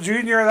no Walt Jr.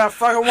 in that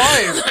fucking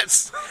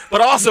wife.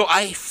 But also,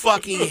 I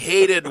fucking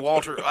hated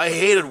Walter. I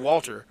hated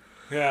Walter.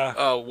 Yeah.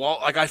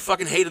 I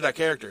fucking hated that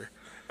character.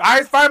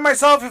 I find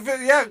myself,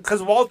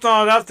 because Walt's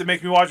not enough to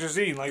make me watch a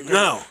scene. Like,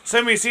 no.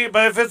 Send me a scene,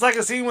 but if it's like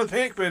a scene with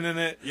Pinkman in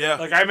it,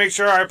 like, I make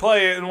sure I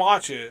play it and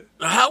watch it.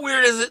 How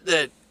weird is it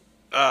that,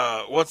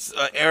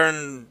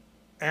 Aaron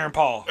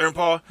Paul. Aaron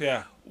Paul?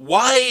 Yeah.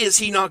 Why is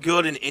he not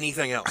good in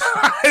anything else?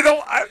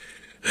 I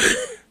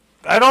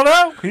don't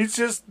know. He's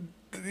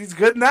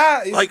good in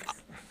that.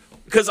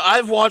 Because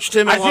I've watched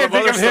him in a lot of other stuff.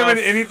 I can't think of him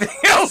in anything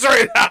else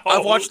right now.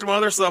 I've watched him in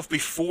other stuff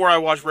before I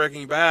watched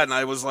Breaking Bad, and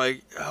I was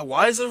like,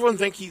 why does everyone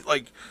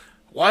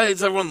why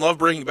does everyone love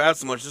Breaking Bad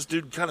so much? This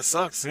dude kind of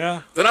sucks.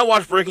 Yeah. Then I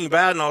watched Breaking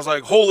Bad, and I was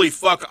like, holy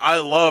fuck, I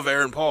love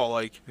Aaron Paul.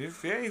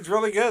 He's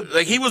really good.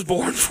 Like, he was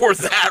born for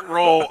that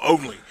role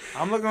only.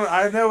 I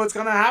know what's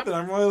going to happen.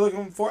 I'm really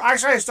looking for.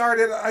 Actually, I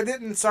started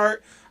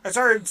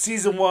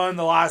season 1,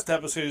 the last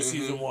episode of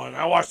season 1.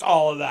 I watched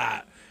all of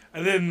that.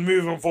 And then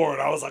moving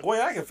forward, I was like,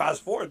 wait, I can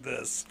fast forward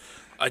this.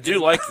 I do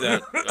like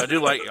that.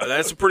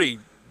 That's a pretty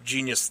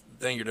genius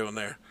thing you're doing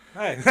there.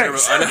 Hey,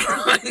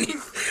 I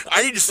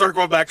need to start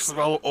going back to some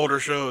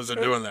older shows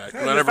and doing that.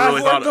 I never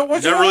really thought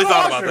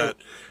about that.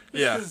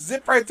 Yeah. Just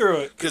zip right through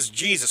it. Because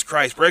Jesus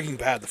Christ, Breaking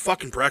Bad, the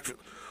fucking breakfast.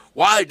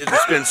 Why did they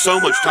spend so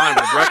much time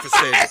at the breakfast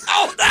table?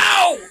 Oh,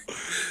 no!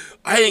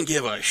 I didn't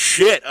give a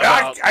shit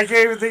about... I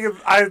can't even think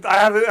of... I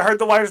haven't heard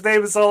the wife's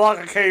name in so long,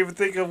 I can't even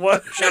think of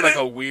what... She had like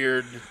a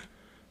weird...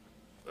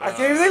 I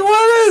can't even think of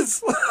what it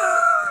is.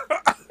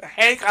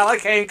 Hank, I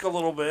like Hank a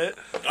little bit.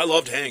 I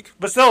loved Hank.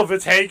 But still, if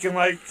it's Hank and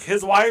like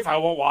his wife, I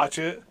won't watch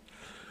it.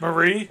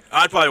 Marie?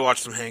 I'd probably watch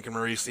some Hank and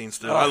Marie scenes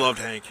still. I loved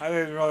Hank. I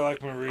didn't really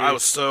like Marie. I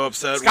was so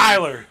upset.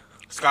 Skyler,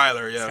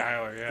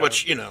 yeah.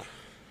 Which,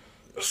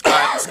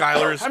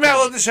 Skyler's... I mean, I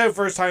love the show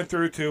first time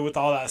through, too, with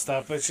all that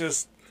stuff. It's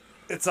just,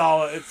 I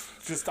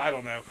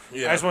don't know.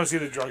 Yeah. I just want to see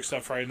the drug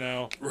stuff right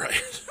now.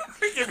 Right.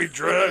 Give me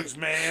drugs,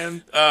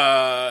 man.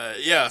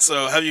 Yeah,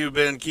 so have you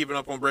been keeping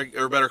up on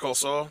Better Call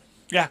Saul?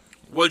 Yeah.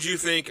 What'd you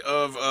think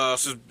of,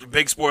 so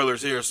big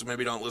spoilers here, so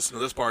maybe don't listen to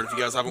this part if you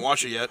guys haven't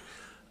watched it yet.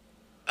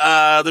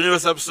 The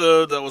newest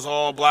episode that was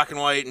all black and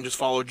white and just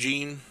followed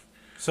Gene.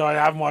 So I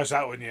haven't watched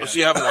that one yet. Oh, so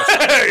you haven't watched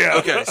that? Yeah.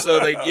 Okay, so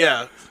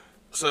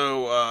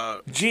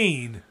So,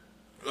 Gene.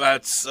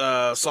 That's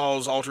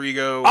Saul's alter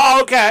ego.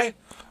 Oh, okay.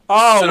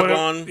 Oh,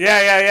 Cinnabon.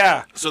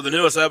 Yeah. So the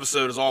newest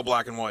episode is all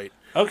black and white.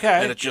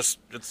 Okay. And it's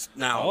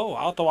now. Oh,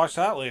 I'll have to watch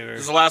that later.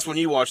 Because the last one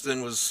you watched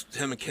then was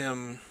him and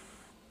Kim.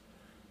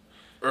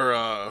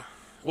 Or,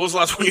 what was the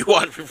last one you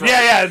watched before?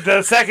 Yeah,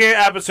 the second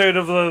episode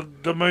of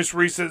the most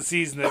recent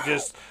season that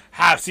just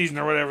half season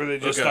or whatever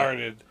that just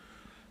started.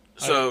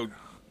 So,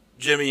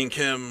 Jimmy and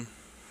Kim.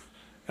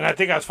 And I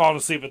think I was falling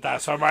asleep at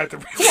that, so I might have to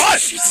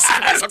rewatch.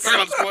 I'm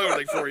trying to spoil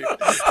anything for you.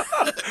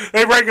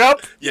 They break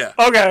up? Yeah.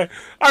 Okay.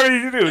 I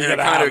mean, you knew it was and going to it kind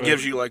happen. of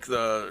gives you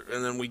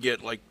and then we get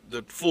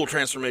the full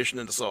transformation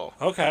into Saul.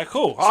 Okay,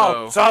 cool. So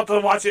I'll have to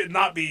watch it and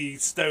not be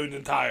stoned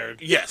and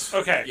tired. Yes.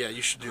 Okay. Yeah,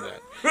 you should do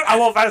that. I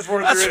won't fast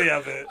forward through any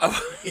of it.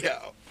 Yeah.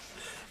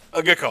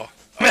 A good call.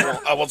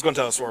 I was going to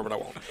tell a story, but I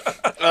won't.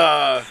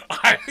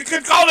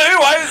 Good call too.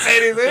 I didn't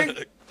say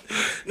anything.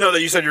 No,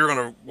 that you said you were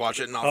going to watch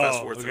it and not fast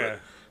forward through it.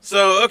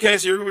 So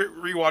you're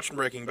rewatching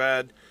Breaking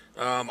Bad.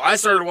 I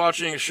started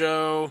watching a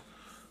show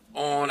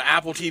on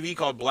Apple TV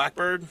called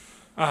Blackbird.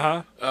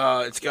 Uh-huh.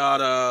 It's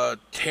got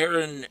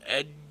Taron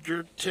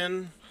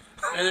Egerton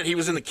in it. He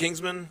was in The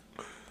Kingsman,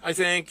 I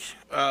think.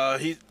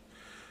 He.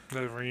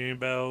 Doesn't ring any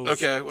bells.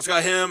 Okay, well, it's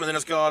got him, and then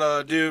it's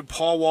got dude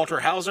Paul Walter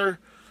Hauser.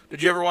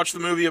 Did you ever watch the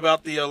movie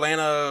about the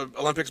Atlanta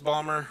Olympics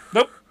bomber?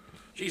 Nope.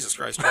 Jesus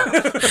Christ.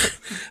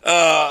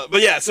 But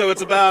yeah, so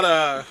it's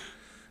about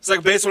it's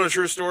like based on a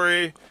true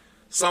story.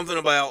 Something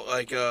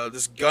about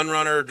this gun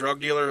runner,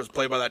 drug dealer, who's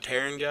played by that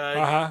Taron guy.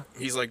 Uh-huh.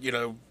 He's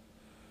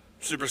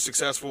super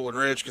successful and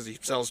rich because he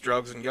sells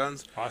drugs and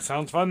guns. Oh, that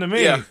sounds fun to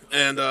me. Yeah,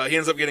 and he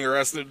ends up getting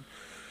arrested.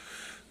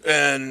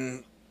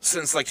 And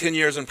since like 10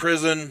 years in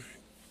prison,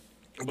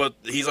 but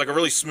he's like a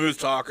really smooth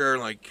talker.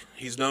 Like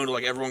he's known to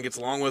like everyone gets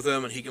along with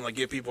him, and he can like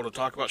get people to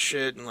talk about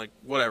shit and like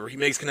whatever. He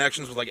makes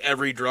connections with like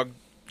every drug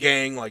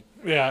gang. Like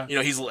Yeah.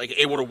 he's like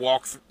able to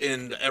walk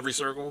in every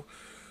circle.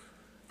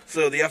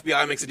 So the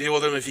FBI makes a deal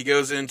with him if he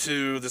goes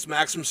into this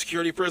maximum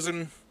security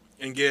prison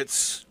and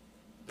gets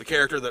the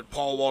character that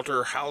Paul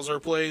Walter Hauser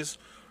plays,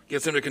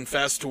 gets him to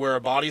confess to where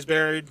a body's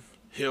buried.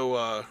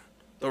 They'll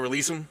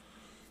release him,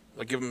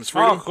 like give him his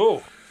freedom. Oh,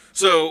 cool.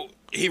 So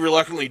he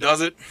reluctantly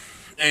does it,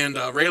 and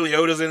Ray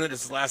Liotta's in it.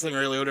 It's the last thing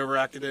Ray Liotta ever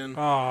acted in.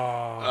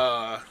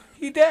 Oh.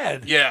 He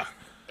dead. Yeah,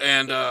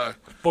 and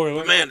Spoiler.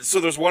 but man, so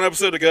there's one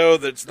episode to go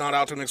that's not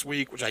out till next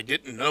week, which I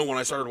didn't know when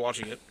I started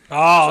watching it.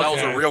 Oh, So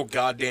okay. that was a real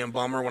goddamn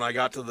bummer when I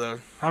got to the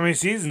How many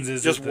seasons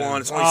is just it? then?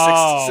 one. It's only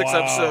six wow.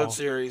 episode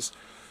series.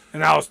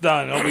 And now it's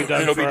done. It'll be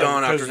done. It'll be forever,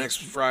 done after 'cause-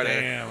 next Friday.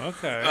 Damn.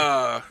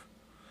 Okay.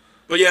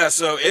 But yeah,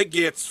 so it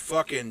gets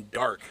fucking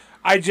dark.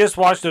 I just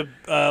watched a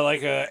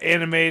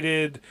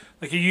animated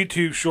a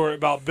YouTube short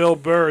about Bill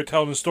Burr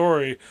telling a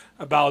story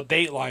about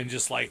Dateline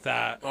just like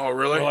that. Oh,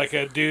 really? Or like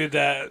a dude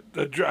that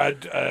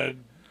a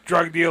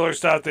drug dealer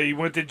stuff that he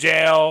went to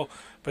jail,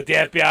 but the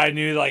FBI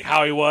knew like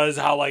how he was,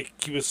 how like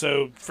he was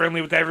so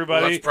friendly with Well,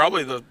 everybody. that's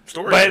probably the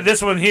story. But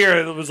this one here,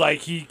 it was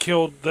like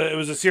it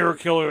was a serial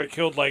killer that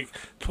killed like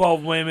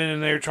 12 women,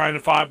 and they were trying to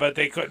find, but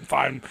they couldn't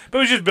find. But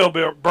it was just Bill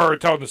Burr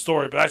telling the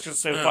story. But that's just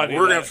so Yeah, funny.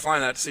 we're gonna that- have to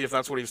find that to see if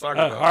that's what he was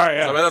talking Oh, about. all right,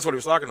 yeah. So I bet that's what he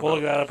was talking We'll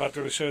about. look that up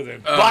after the show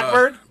then.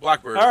 Blackbird?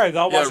 Blackbird. All right,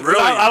 I'll watch it.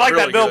 Really, I like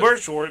really that Bill good. Burr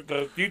short,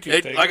 the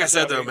YouTube thing. Like I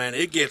said though, man,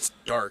 it gets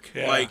dark.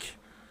 Yeah. Like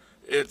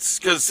it's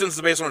because since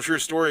it's based on a true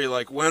story,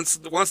 like once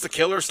the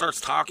killer starts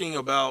talking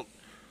about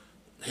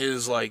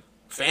his like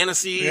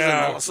fantasies and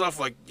Yeah. all that stuff,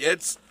 like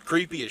it's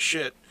creepy as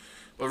shit.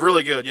 But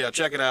really good. Yeah,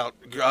 check it out.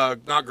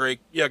 Not Greg.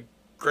 Yeah,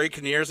 Greg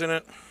Kinnear's in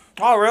it.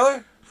 Oh,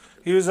 really?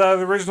 He was the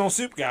original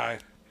Soup guy.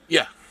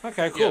 Yeah.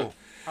 Okay, cool.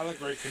 I like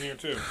Greg Kinnear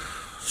too.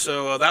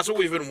 So that's what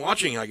we've been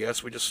watching, I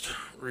guess. We just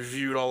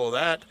reviewed all of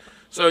that.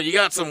 So you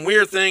got some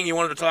weird thing you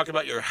wanted to talk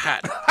about your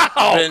hat.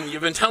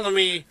 You've been telling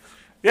me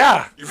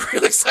Yeah. you're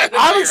really excited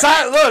about I'm your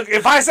excited. Look,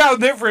 if I sound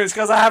different, it's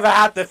because I have a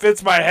hat that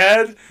fits my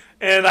head.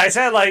 And I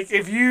said, like,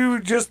 if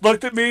you just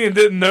looked at me and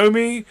didn't know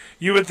me,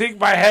 you would think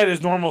my head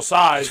is normal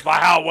size by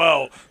how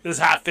well this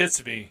hat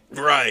fits me.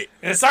 hat. Right.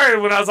 And it started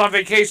when I was on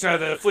vacation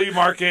at the flea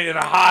market in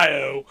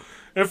Ohio.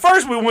 And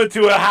first we went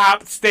to a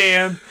hat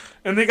stand,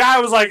 and the guy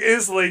was like,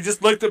 instantly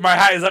just looked at my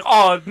hat. He's like,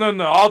 "Oh,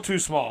 no, all too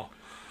small."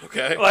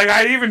 Okay. Like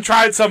I even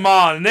tried some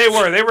on, and they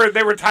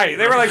were tight.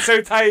 They were like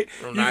so tight.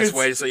 A you nice could-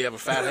 way to say you have a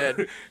fat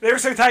head. They were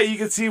so tight you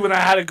could see when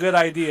I had a good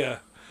idea.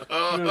 It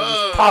would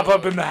just pop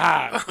up in the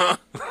hat.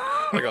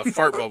 Like a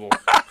fart bubble.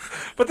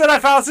 But then I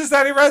found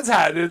Cincinnati Reds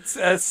hat. It's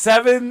a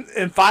 7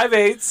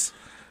 5/8,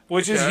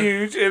 which is Okay.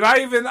 huge. And I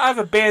have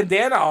a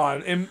bandana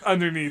on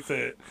underneath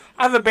it.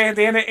 I have a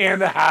bandana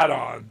and a hat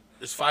on.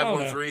 It's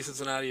 513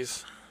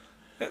 Cincinnati's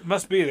It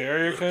must be the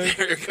area code.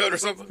 area code or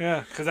something.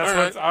 Yeah, because that's All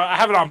what right. I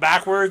have it on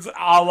backwards,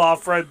 a la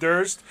Fred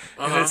Durst,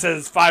 and Uh-huh. it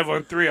says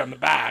 513 on the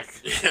back.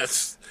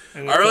 Yes.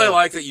 And I it's, really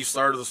like that you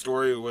started the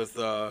story with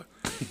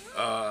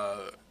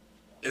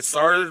it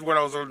started when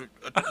I was on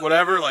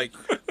whatever, like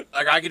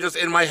I could just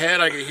in my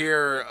head I could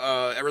hear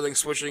everything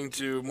switching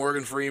to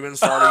Morgan Freeman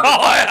starting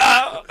Oh,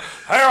 yeah.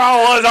 Here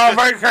I was on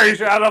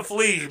vacation at a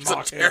flea it's a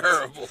market.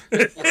 terrible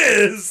It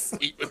is.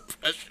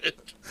 impression.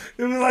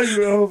 It was like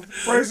a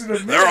person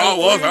of There I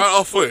was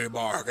at a flea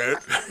market.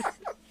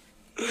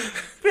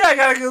 Yeah, I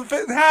got a good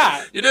fitting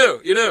hat. You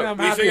do. Yeah, I'm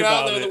we happy figured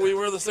out about though it. that we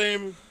were the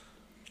same.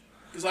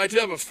 Because I do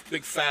have a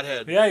big fat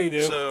head. Yeah, you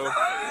do. So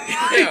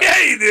Yeah,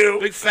 you do.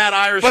 big fat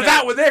Irish. But head.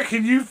 that one there,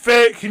 can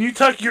you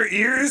tuck your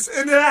ears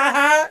into that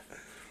hat?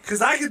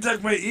 Because I can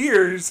tuck my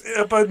ears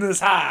up in this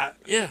hat.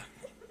 Yeah,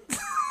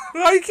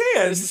 Oh, you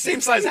can. it's the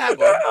same size hat,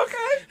 bud.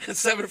 Okay. It's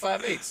 7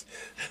 5/8.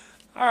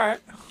 All right.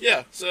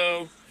 Yeah.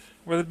 So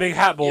We're the big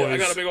hat boys. yeah, I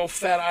got a big old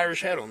fat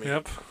Irish head on me.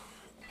 Yep.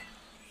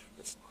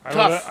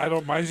 tough. I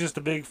don't. Mine's just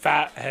a big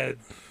fat head.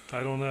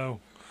 I don't know.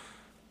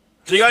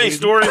 So you got any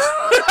stories?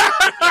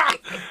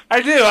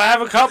 I do. I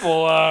have a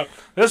couple.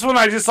 This one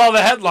I just saw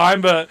the headline,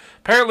 but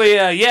apparently,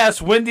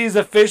 yes, Wendy's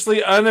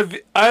officially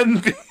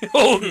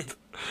unveiled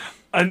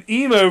an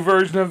emo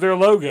version of their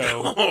logo.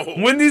 Oh.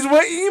 Wendy's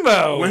went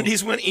emo.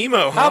 Wendy's went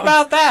emo. How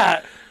about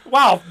that?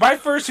 Wow, my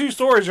first two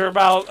stories are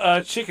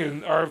about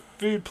chicken or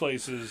food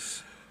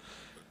places.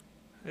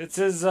 It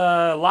says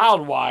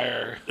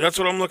Loudwire. That's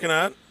what I'm looking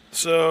at.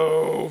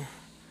 So,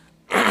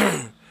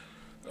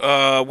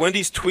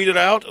 Wendy's tweeted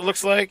out, it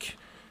looks like.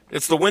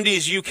 It's the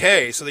Wendy's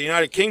UK, so the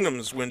United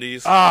Kingdom's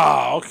Wendy's.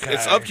 Oh, okay.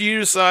 It's up to you to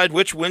decide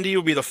which Wendy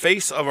will be the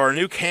face of our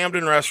new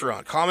Camden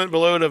restaurant. Comment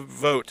below to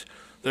vote.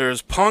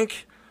 There's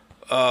Punk,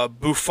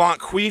 Bouffant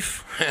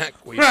Queef,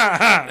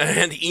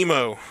 and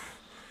Emo.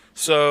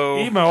 So,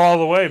 emo all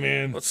the way,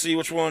 man. let's see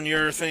which one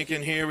you're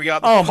thinking here. We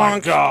got the Oh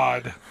Punk. my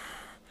god.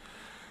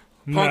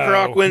 Punk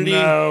rock Wendy.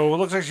 No, it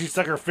looks like she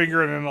stuck her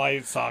finger in a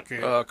light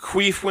socket.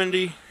 Queef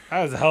Wendy.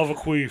 That is a hell of a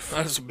queef.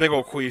 That's a big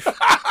old queef.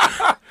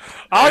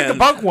 I like the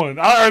punk one.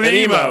 Or the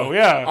emo.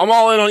 Yeah. I'm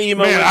all in on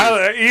emo.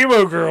 Man,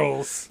 emo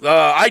girls.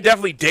 I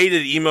definitely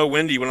dated emo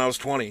Wendy when I was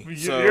 20.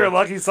 You're a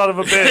lucky son of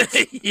a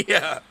bitch.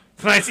 Yeah.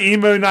 It's a nice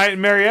emo night in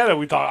Marietta.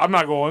 We thought. I'm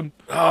not going.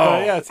 Oh,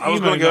 it's I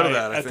was emo going to go to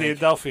night that. at the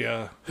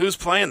Adelphia. Who's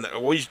playing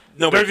that? Well,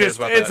 nobody cares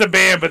about it's that. a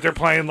band, but they're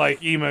playing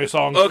like emo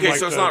songs. Okay, from, like,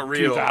 so it's the not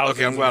real. 2000s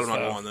Okay, I'm glad I'm and not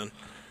stuff. going then.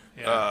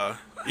 Yeah.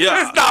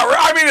 Yeah. It's not real.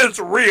 I mean, it's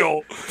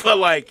real. But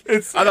like, I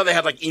thought they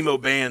had like emo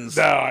bands.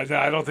 No, I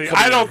don't think.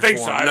 I don't think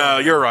so. No,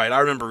 you're right. I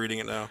remember reading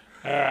it now.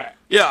 All right.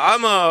 Yeah,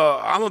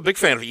 I'm a big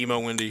fan of emo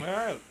Wendy. All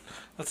right.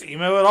 Let's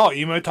emo it all.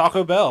 Emo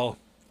Taco Bell.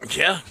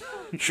 Yeah,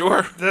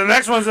 sure. The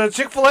next one's a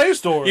Chick-fil-A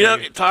story. You know,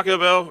 Taco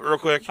Bell, real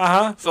quick.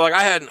 So like,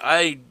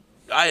 I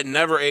had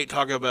never ate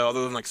Taco Bell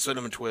other than like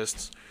cinnamon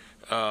twists.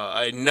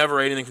 I never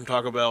ate anything from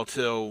Taco Bell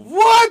till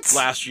what?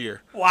 last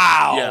year.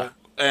 Wow. Yeah,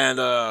 and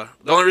the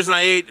only reason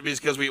I ate is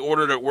because we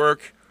ordered at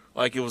work.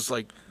 Like it was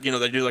like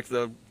they do like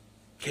the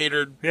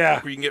catered,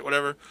 like, where you can get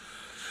whatever.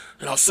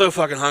 And I was so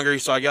fucking hungry,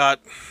 so I got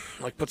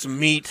put some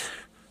meat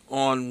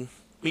and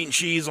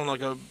cheese on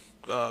like a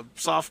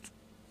soft.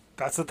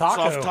 That's a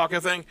taco. Soft taco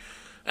thing.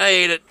 I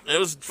ate it. It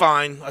was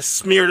fine. I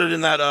smeared it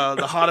in that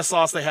the hottest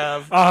sauce they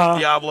have,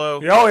 Diablo.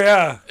 Oh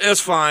yeah. It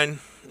was fine.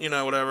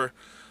 Whatever.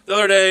 The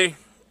other day,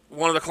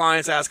 one of the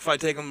clients asked if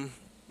I'd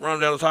run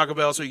down to Taco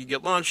Bell so he could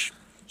get lunch.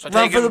 So I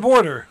run for the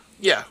border.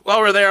 Yeah. While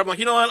we're there, I'm like,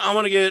 you know what? I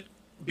want to get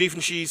beef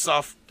and cheese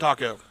soft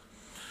taco.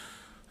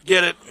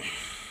 Get it.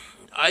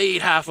 I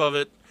eat half of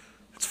it.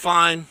 It's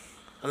fine.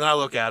 And then I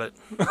look at it.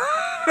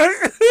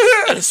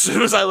 And as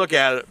soon as I look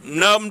at it,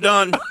 no, I'm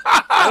done.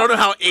 I don't know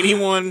how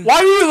anyone...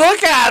 Why do you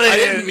look at it? I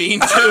didn't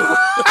mean to.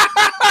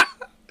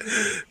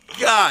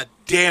 God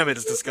damn it,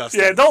 it's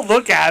disgusting. Yeah, don't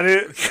look at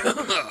it.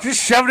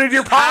 Just shove it in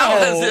your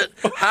pile.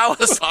 How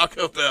has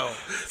Taco Bell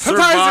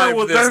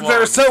Sometimes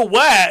they're so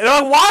wet.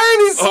 Like, why are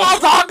these small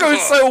tacos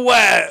so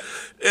wet?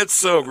 It's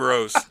so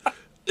gross.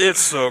 It's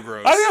so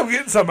gross. I think I'm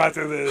getting some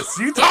after this.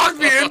 You talked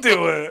me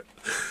into it.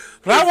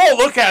 But I won't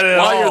look at it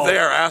While at all. you're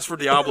there, ask for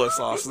Diablo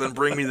sauce and then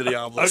bring me the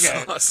Diablo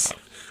sauce.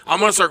 I'm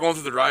going to start going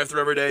through the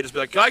drive-thru every day. Just be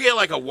like, can I get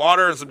like a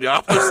water and some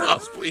Diablo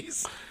sauce,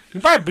 please? You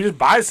can probably just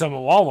buy some at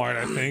Walmart,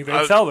 I think.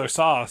 They sell their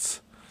sauce.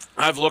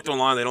 I've looked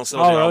online. They don't sell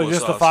Diablo really?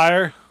 Just sauce. the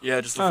fire?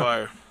 Yeah, just the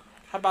fire.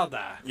 How about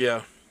that?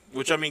 Yeah.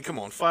 Which, I mean, come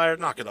on. Fire,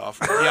 knock it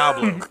off.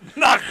 Diablo.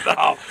 Knock it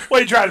off. What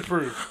are you trying to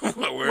prove? What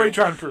are you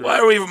trying to prove? Why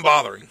are we even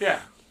bothering? Yeah.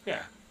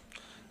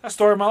 That's the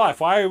story of my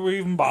life. Why are we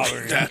even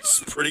bothering?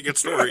 That's a pretty good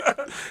story.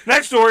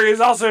 Next story is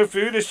also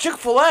food. It's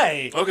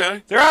Chick-fil-A.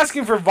 Okay. They're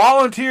asking for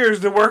volunteers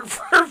to work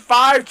for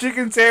 5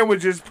 chicken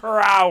sandwiches per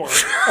hour.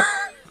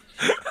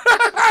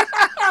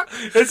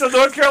 It's a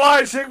North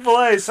Carolina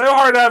Chick-fil-A. So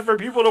hard enough for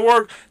people to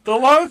work the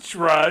lunch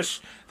rush.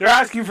 They're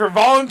asking for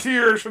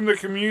volunteers from the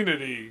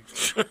community.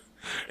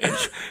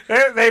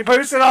 They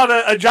posted on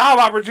a job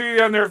opportunity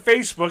on their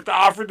Facebook to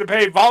offer to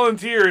pay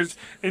volunteers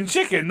in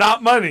chicken,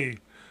 not money.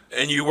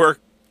 And you work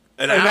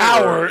an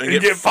hour and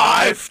get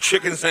 5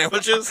 chicken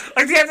sandwiches?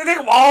 Like, do you have to take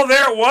them all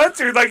there at once?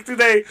 Or, like, do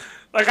they...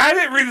 Like, I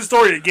didn't read the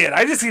story again.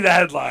 I just see the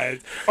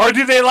headlines. Or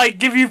do they, like,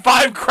 give you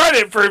 5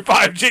 credit for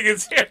 5 chicken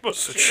sandwiches?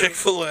 So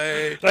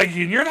Chick-fil-A... Like,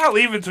 you're not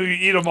leaving until you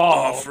eat them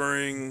all.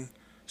 Offering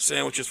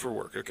sandwiches for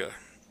work. Okay.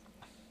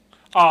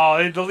 Oh,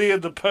 they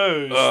deleted the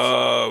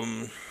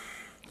post.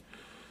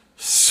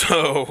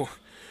 So...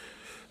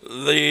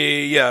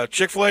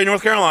 Chick-fil-A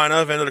North Carolina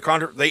have ended a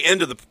contract. They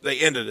ended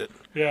it.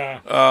 Yeah.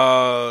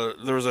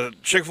 There was a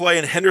Chick-fil-A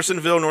in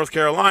Hendersonville, North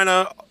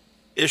Carolina,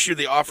 issued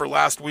the offer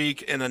last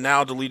week in a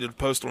now deleted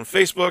post on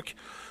Facebook.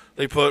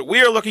 They put,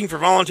 "We are looking for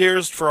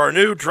volunteers for our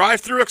new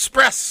drive-thru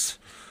express.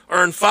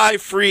 Earn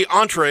 5 free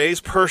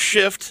entrees per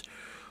shift,"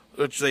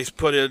 which they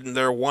put in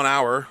their 1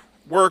 hour.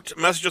 Worked.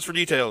 Messages for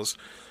details.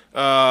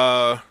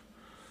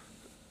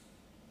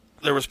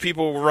 There was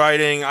people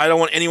writing, "I don't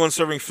want anyone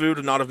serving food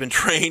to not have been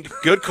trained."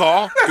 Good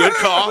call. Good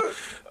call.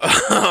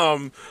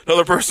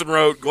 Another person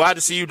wrote, "Glad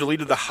to see you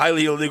deleted the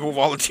highly illegal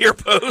volunteer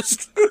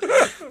post."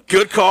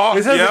 Good call.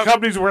 It says the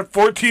company's worth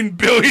 $14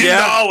 billion.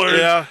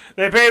 Yeah.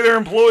 They pay their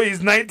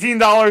employees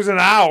 $19 an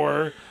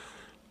hour.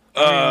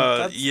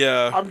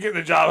 Yeah. I'm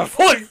getting a job at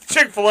like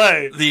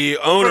Chick-fil-A. The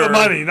owner... For the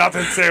money, not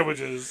the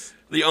sandwiches.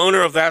 The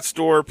owner of that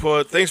store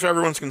put, "Thanks for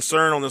everyone's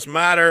concern on this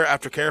matter.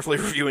 After carefully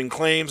reviewing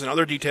claims and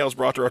other details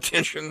brought to our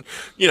attention,"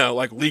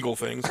 like legal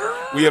things,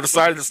 "we have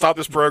decided to stop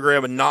this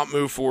program and not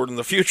move forward in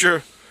the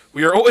future.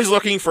 We are always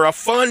looking for a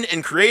fun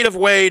and creative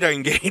way to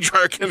engage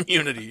our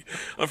community.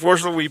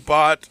 Unfortunately, we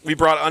brought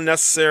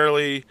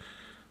unnecessary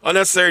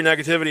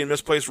negativity and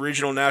misplaced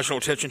regional and national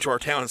attention to our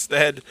town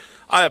instead.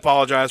 I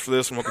apologize for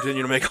this and will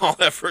continue to make all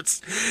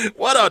efforts."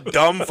 What a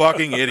dumb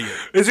fucking idiot.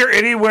 Is there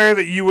anywhere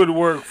that you would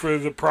work for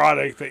the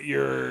product that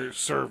you're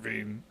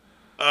serving?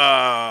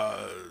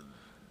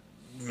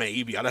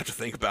 Maybe. I'd have to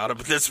think about it,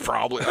 but that's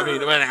probably,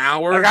 an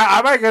hour. Like,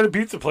 I might go to a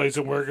pizza place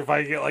and work if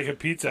I get like a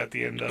pizza at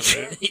the end of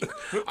it.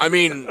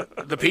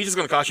 The pizza's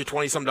going to cost you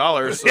 $20-some.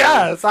 So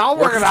yeah, so I'll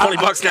work an hour.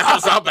 $20 now.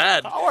 It's not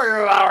bad. I'll work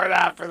an hour and a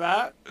half for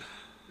that.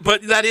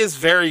 But that's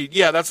very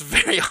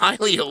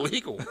highly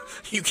illegal.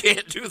 You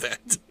can't do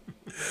that.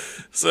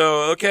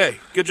 So, okay.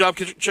 Good job,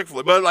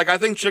 Chick-fil-A. But, like, I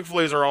think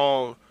Chick-fil-A's are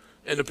all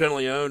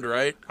independently owned,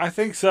 right? I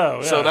think so.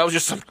 Yeah. So that was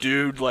just some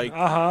dude, like,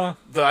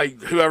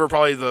 whoever,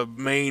 probably the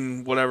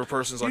main whatever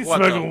person's like, he's what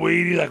smoking the?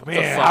 weed. He's like,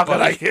 man, fuck, how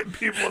can I buddy?" get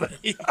people to...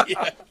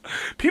 Yeah.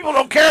 People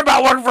don't care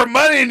about working for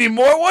money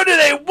anymore. What do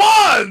they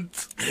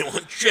want? They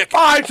want chicken.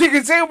 5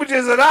 chicken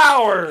sandwiches an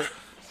hour.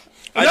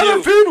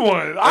 Another food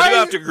one. I do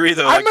have to agree,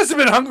 though. I like, must have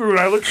been hungry when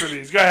I looked for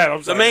these. Go ahead. I'm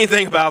the sorry. main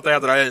thing about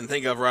that I didn't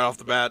think of right off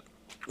the bat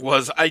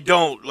was I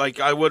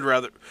would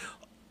rather.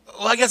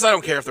 Well, I guess I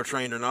don't care if they're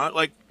trained or not.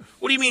 Like,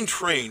 what do you mean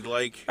trained?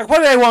 Like what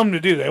do they want them to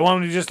do? They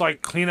want them to just,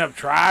 like, clean up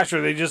trash,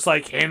 or they just,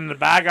 like, handing the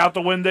bag out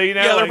the window, you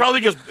know? yeah, they're like,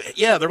 probably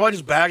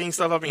just bagging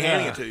stuff up and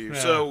handing it to you. yeah.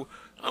 So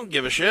I don't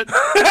give a shit.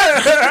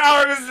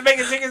 hour just to make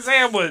a chicken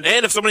sandwich.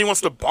 And if somebody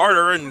wants to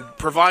barter and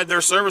provide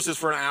their services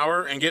for an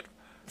hour and get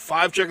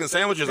 5 chicken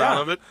sandwiches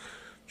out of it,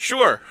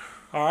 sure.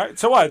 All right,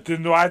 so what?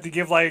 Then do I have to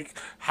give, like,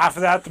 half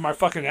of that to my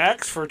fucking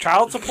ex for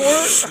child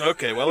support?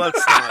 Okay, well,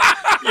 let's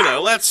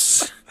not,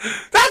 let's...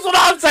 That's what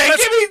I'm saying.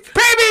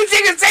 Pay me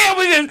chicken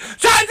sandwiches.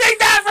 Try to take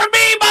that from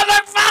me,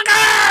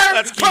 motherfucker!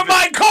 Let's keep from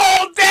my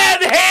cold,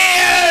 dead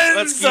hands!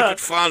 Let's keep it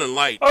fun and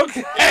light.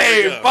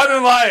 Okay, fun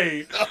and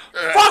light.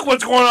 Fuck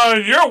what's going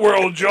on in your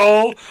world,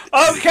 Joel.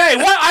 Okay,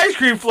 what ice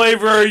cream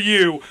flavor are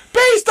you?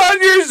 Based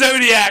on your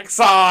zodiac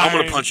sign. I'm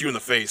going to punch you in the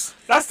face.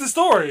 That's the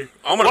story.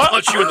 I'm going to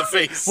punch you in the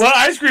face. What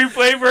ice cream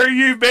flavor are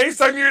you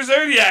based on your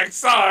zodiac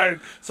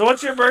sign? So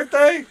what's your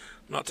birthday?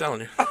 I'm not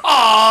telling you.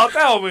 Aw,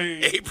 tell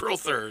me. April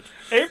 3rd.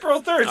 April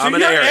 3rd. So I'm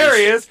an you're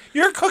Aries. Aries.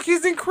 You're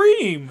cookies and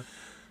cream.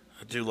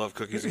 I do love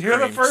cookies and You're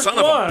cream. the first Son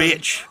one. of a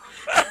bitch.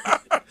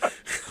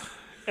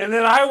 And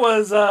then I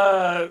was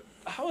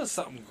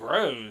something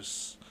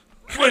gross.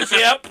 Wood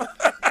chip.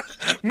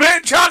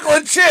 Mint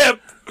chocolate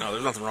chip. No,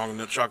 there's nothing wrong with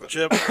mint chocolate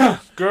chip.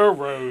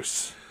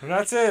 Gross. And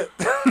that's it.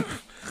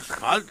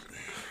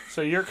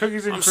 So you're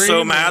cookies and I'm cream.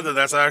 so mad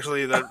that's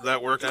actually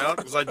that worked out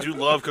because I do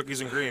love cookies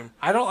and cream.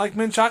 I don't like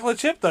mint chocolate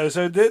chip though,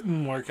 so it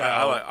didn't work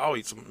out. I'll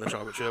eat some mint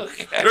chocolate chip.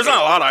 Okay. There's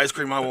not a lot of ice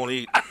cream I won't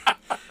eat.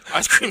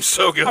 Ice cream's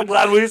so good. I'm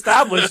glad we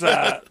established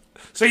that.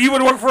 So you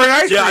would work for an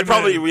ice cream? Yeah, I'd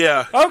probably then?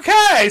 yeah.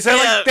 Okay, so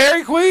like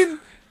Dairy Queen,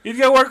 you'd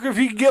go work if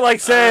you could get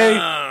like say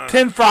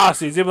 10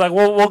 Frosties. They'd be like,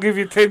 well, we'll give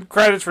you 10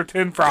 credits for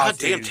 10 Frosties. God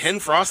damn, 10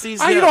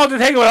 Frosties? You don't have to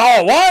take them all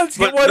at once.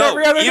 But get one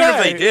every other even day.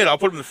 if they did, I'll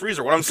put them in the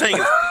freezer. What I'm saying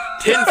is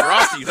 10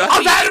 Frosties.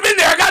 I'll add them in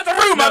there. I got the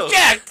room. I've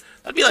checked.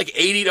 That'd be like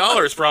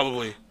 $80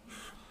 probably.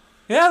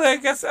 Yeah, I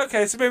guess.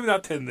 Okay, so maybe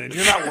not 10 then.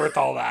 You're not worth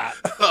all that.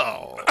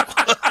 Oh.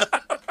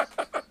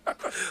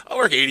 I'll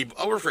work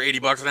for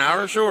 $80 an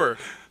hour, sure.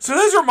 So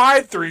those are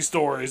my 3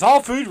 stories,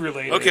 all food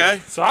related.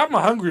 Okay. So I'm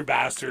a hungry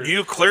bastard.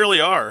 You clearly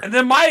are. And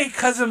then my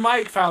cousin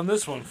Mike found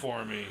this one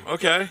for me.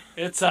 Okay.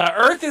 It's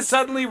Earth is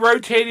suddenly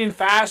rotating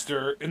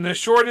faster in the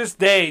shortest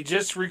day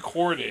just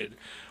recorded.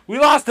 We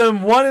lost them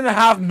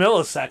 1.5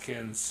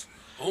 milliseconds.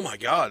 Oh my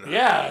God.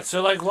 Yeah,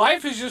 so like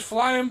life is just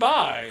flying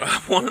by.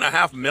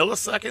 1.5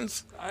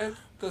 milliseconds?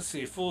 Let's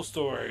see, full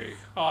story.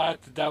 Oh, I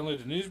have to download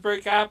the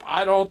Newsbreak app?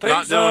 I don't think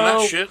Not so. doing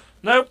that shit?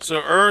 Nope.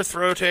 So Earth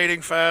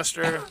rotating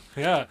faster.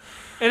 Yeah.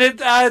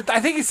 And I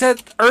think he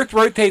said Earth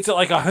rotates at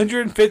like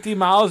 150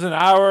 miles an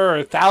hour or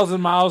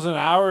 1,000 miles an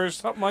hour or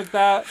something like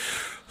that.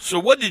 So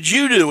what did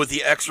you do with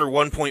the extra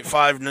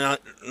 1.59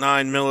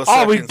 milliseconds?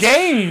 Oh, we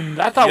gained.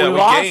 I thought we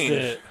lost gained.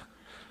 it.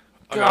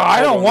 God,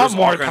 I don't want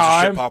more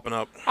time. Popping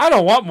up. I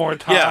don't want more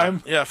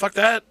time. Yeah, fuck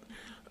that.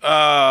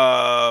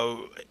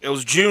 It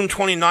was June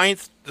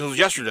 29th. It was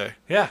yesterday.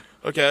 Yeah.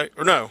 Okay.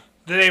 Or no.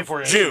 The day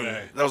before June.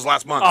 yesterday. That was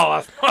last month. Oh,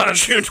 last month.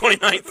 June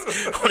 29th,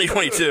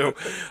 2022.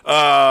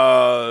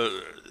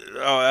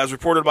 As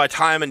reported by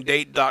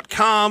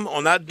timeanddate.com,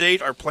 on that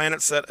date, our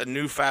planet set a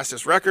new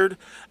fastest record,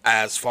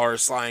 as far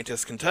as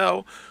scientists can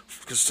tell,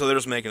 so they're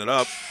just making it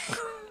up,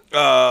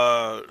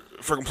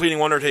 for completing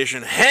one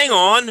rotation. Hang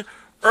on!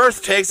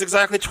 Earth takes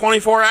exactly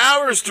 24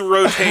 hours to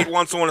rotate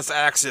once on its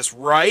axis,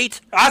 right?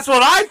 That's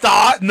what I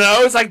thought.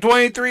 No, it's like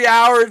 23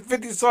 hours,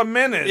 50-some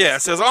minutes. Yeah,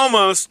 it says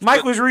almost.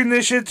 Mike was reading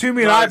this shit to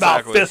me, and I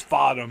about fist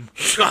fought him.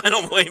 I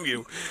don't blame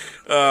you.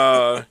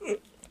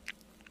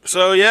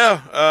 So,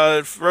 yeah,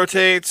 it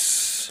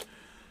rotates...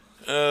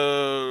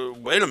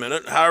 wait a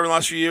minute. However, in the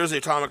last few years, the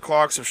atomic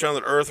clocks have shown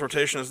that Earth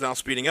rotation is now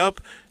speeding up.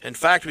 In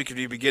fact, we could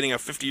be beginning a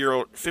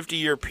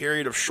 50-year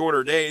period of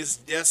shorter days.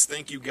 Yes,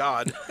 thank you,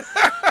 God.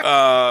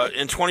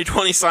 In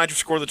 2020, scientists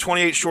scored the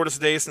 28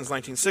 shortest days since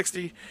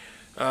 1960.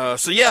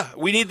 So, yeah,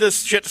 we need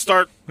this shit to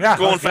start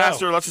going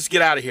faster. Let's just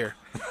get out of here.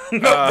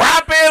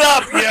 Wrap it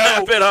up, yo!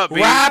 Wrap it up,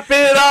 baby. Wrap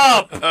it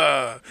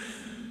up!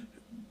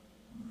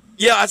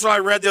 Yeah, that's what I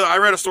read. I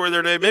read a story the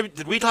other day. Maybe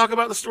did we talk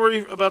about the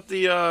story about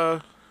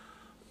the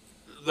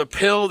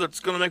pill that's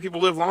going to make people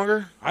live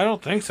longer? I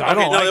don't think so. Okay, I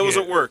don't like that it. was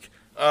at work.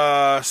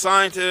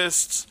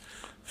 Scientists.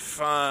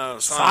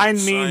 Sign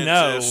me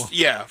no.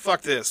 Yeah,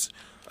 fuck this.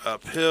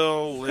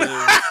 Pill live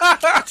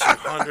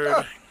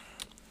 200.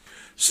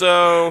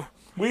 So.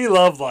 We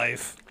love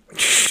life.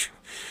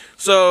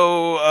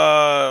 So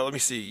let me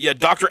see. Yeah,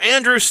 Dr.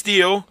 Andrew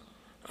Steele.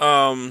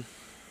 Let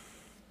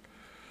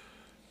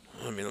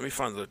me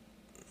find the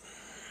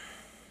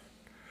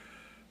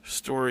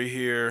story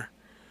here.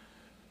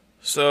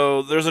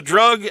 So there's a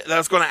drug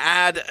that's going to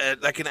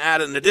that can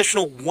add an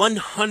additional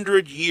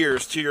 100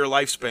 years to your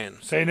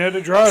lifespan. Say no to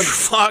drugs.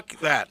 Fuck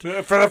that.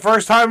 For the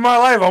first time in my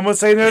life, I'm going to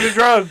say no to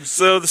drugs.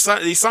 So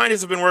these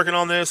scientists have been working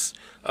on this.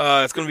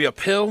 It's going to be a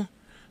pill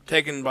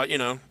taken by,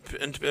 in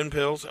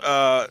pills.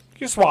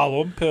 You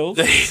swallow them, pills.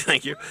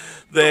 Thank you.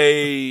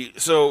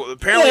 So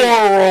apparently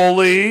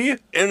Orally.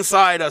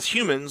 inside us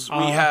humans,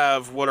 we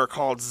have what are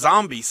called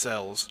zombie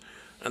cells.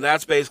 And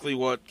that's basically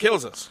what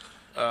kills us.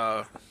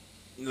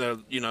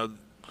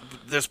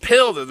 This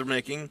pill that they're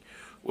making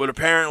would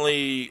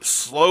apparently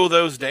slow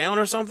those down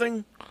or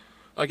something.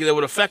 Like, it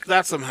would affect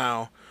that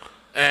somehow.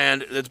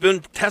 And it's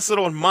been tested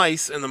on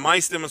mice, and the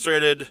mice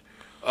demonstrated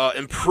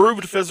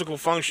improved physical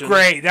function.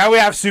 Great. Now we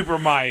have super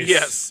mice.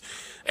 Yes.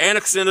 And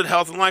extended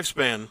health and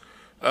lifespan.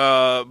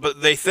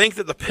 But they think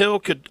that the pill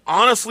could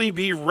honestly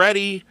be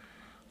ready,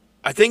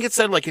 I think it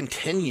said, in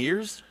 10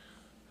 years.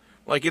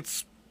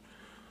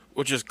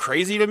 Which is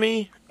crazy to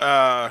me.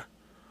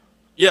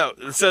 Yeah,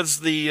 it says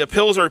the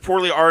pills are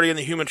reportedly already in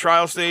the human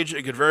trial stage.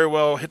 It could very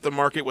well hit the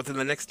market within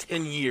the next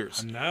 10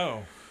 years.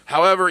 No.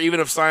 However, even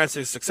if science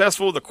is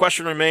successful, the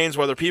question remains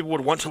whether people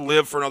would want to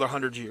live for another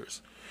 100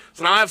 years.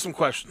 So now I have some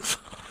questions.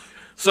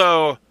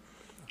 So,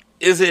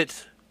 is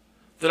it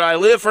that I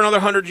live for another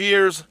 100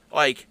 years?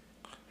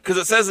 Because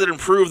it says it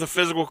improved the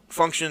physical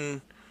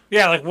function.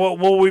 Yeah,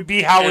 will we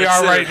be how we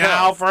are right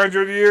now for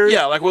 100 years?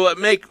 Yeah, will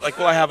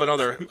I have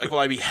another, will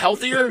I be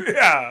healthier?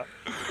 Yeah.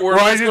 Or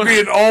will I just be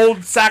an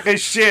old sack of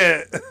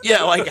shit?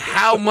 Yeah,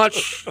 how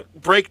much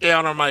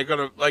breakdown am I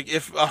going to,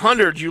 if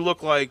 100 you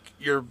look like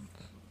your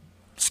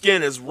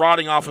skin is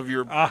rotting off of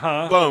your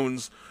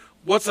bones,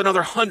 what's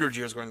another 100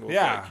 years going to look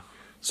like?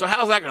 So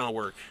how's that going to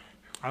work?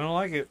 I don't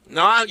like it.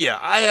 No,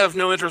 I have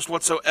no interest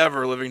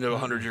whatsoever living to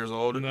 100 years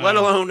old, let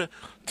alone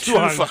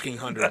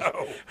 200.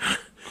 No.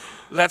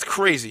 That's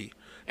crazy.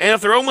 And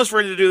if they're almost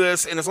ready to do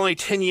this, and it's only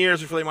 10 years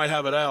before they might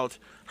have it out,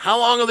 how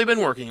long have they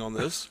been working on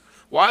this?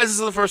 Why is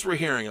this the first we're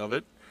hearing of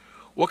it?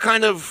 What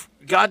kind of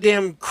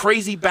goddamn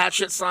crazy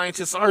batshit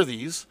scientists are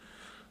these?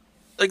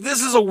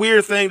 This is a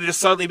weird thing to just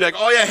suddenly be like,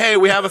 oh yeah, hey,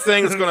 we have a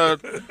thing that's going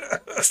to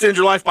extend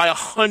your life by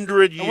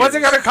 100 years. What's it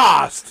going to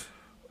cost?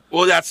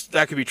 Well,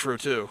 that could be true,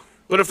 too.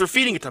 But if they're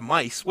feeding it to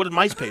mice, what did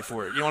mice pay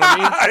for it? You know what I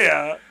mean?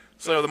 Yeah.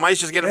 So the mice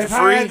just get it for free?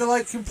 free? If I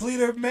had to,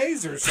 complete a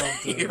maze or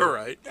something. You're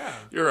right. Yeah.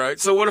 You're right.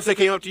 So what if they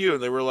came up to you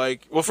and they were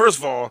like, well, first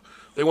of all,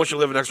 they want you to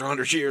live an extra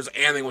 100 years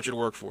and they want you to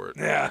work for it.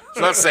 Yeah.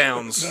 So that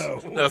sounds...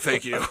 No,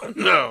 thank you.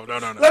 No.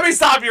 Let me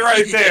stop you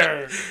right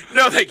there.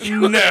 No, thank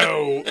you.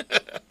 No.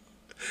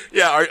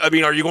 Yeah,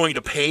 are you going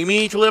to pay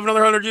me to live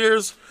another 100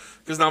 years?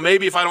 Because now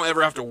maybe if I don't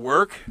ever have to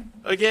work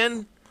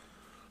again,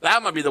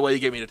 that might be the way you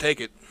get me to take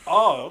it.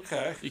 Oh,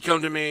 okay. You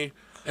come to me,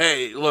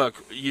 hey, look,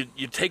 you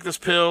take this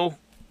pill,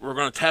 we're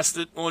going to test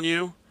it on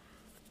you,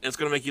 it's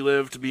going to make you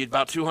live to be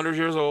about 200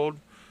 years old,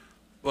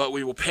 but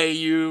we will pay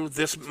you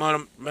this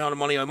amount of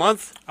money a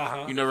month.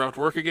 You never have to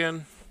work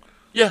again.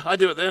 Yeah, I'd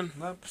do it then.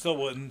 No, still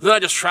wouldn't. Then I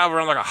just travel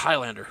around like a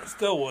Highlander.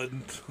 Still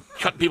wouldn't.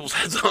 Cut people's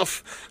heads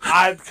off.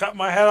 I'd cut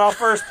my head off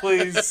first,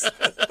 please.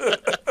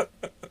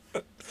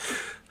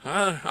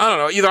 I don't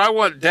know. Either I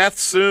want death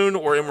soon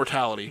or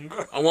immortality.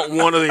 I want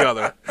one or the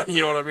other.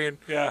 You know what I mean?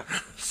 Yeah.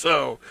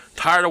 So,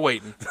 tired of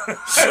waiting.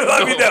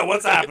 Let me know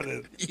what's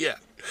happening. Yeah.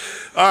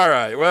 All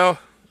right. Well,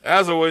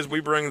 as always, we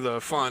bring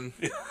the fun.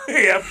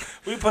 Yep.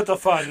 We put the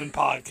fun in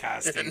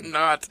podcasting. And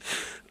not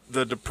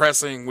the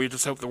depressing, we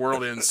just hope the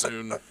world ends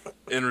soon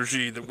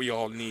energy that we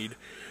all need.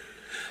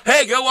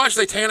 Hey, go watch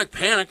Satanic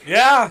Panic.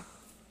 Yeah.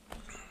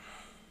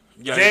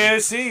 Yeah.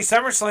 JOC,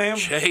 SummerSlam.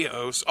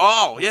 JOC.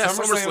 Oh, yeah,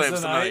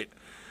 SummerSlam's tonight.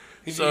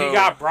 He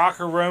got Brock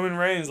or Roman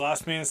Reigns,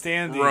 last man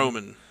standing.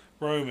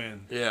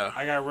 Roman. Yeah.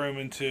 I got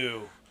Roman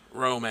too.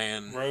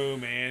 Roman.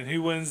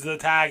 Who wins the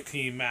tag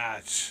team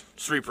match?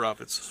 Street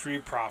Profits.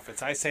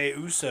 I say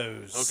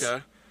Usos.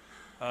 Okay.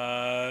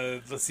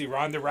 Let's see,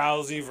 Ronda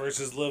Rousey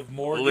versus Liv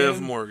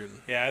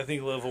Morgan. Yeah, I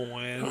think Liv will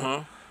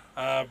win.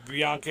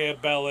 Bianca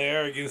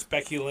Belair against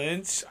Becky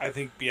Lynch. I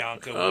think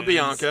Bianca wins.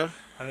 Bianca.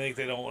 I think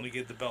they don't want to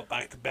give the belt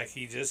back to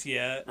Becky just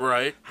yet.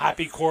 Right.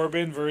 Happy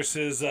Corbin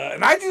versus...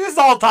 and I do this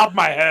all top of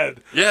my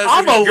head.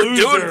 Yeah, you're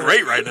doing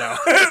great right now.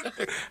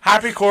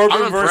 Happy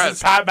Corbin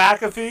versus Pat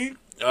McAfee.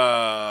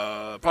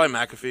 Probably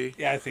McAfee.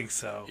 Yeah, I think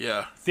so.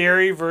 Yeah.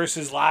 Theory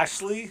versus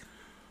Lashley.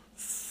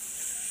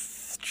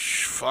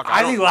 Fuck,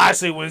 I think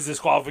Lashley wins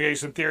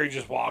disqualification. Theory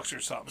just walks or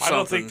something. I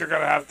don't think they're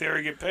going to have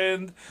Theory get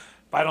pinned.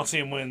 But I don't see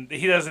him win.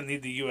 He doesn't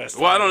need the U.S.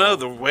 title. Well, I don't know.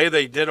 The way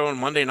they did on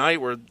Monday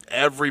night where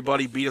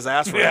everybody beat his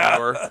ass for an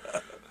hour.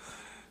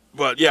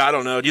 But, yeah, I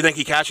don't know. Do you think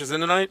he cashes in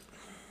tonight?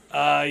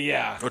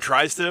 Yeah. Or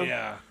tries to?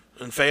 Yeah.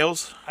 And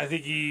fails? I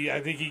think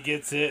he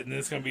gets it, and then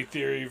it's going to be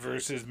Theory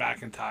versus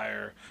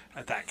McIntyre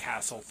at that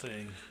Castle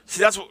thing.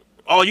 See, that's what...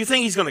 Oh, you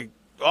think he's going to...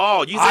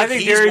 Oh, you think I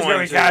think Theory's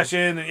going to cash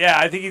in. Yeah,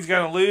 I think he's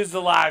going to lose to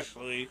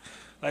Lashley.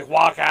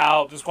 Walk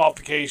out,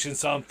 disqualification,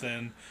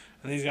 something.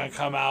 and he's gonna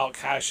come out,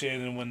 cash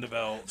in, and win the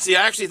belt. See,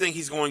 I actually think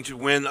he's going to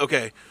win.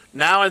 Okay,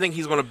 now I think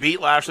he's going to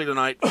beat Lashley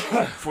tonight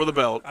for the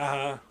belt.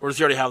 Or does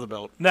he already have the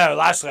belt? No,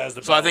 Lashley has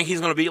the belt. So I think he's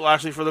going to beat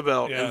Lashley for the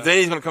belt, and then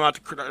he's going to come out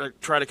to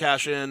try to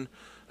cash in,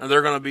 and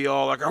they're going to be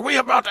all like, "Are we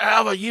about to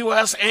have a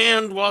U.S.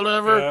 and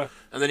whatever?" Yeah.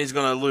 And then he's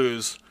going to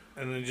lose.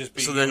 And then just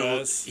beat So then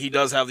US. he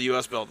does have the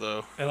U.S. belt,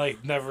 though. And,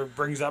 like, never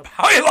brings up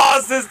how he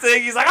lost this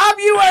thing. He's like, I'm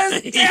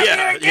U.S.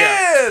 champion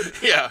again!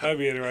 Yeah. That'd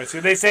be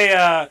interesting. They say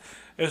it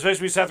was supposed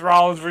to be Seth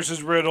Rollins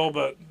versus Riddle,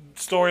 but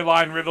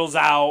storyline Riddle's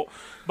out.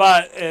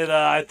 But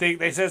I think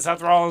they said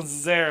Seth Rollins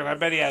is there, and I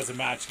bet he has a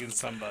match against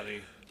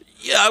somebody.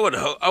 Yeah, I would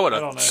don't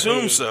know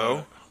assume who,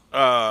 so.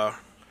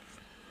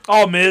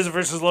 Miz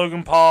versus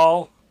Logan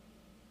Paul.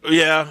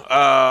 Yeah,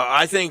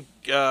 I think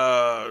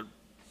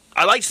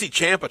I like to see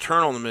Ciampa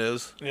turn on the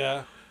Miz.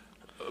 Yeah.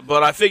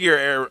 But I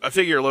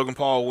figure Logan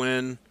Paul will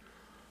win.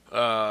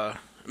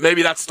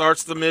 Maybe that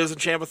starts the Miz and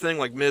Ciampa thing.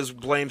 Like Miz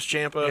blames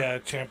Ciampa. Yeah,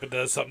 Ciampa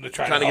does something to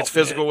try Kind to of gets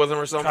physical with him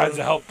or something. Tries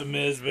to help the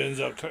Miz, but ends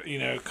up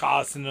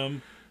costing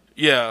him.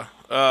 Yeah.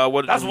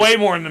 That's way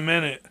more than a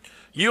minute.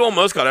 You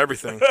almost got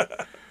everything.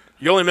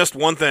 You only missed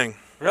one thing.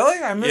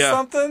 Really? I missed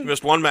something? You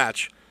missed one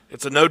match.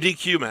 It's a no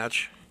DQ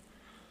match.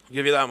 I'll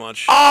give you that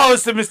much. Oh,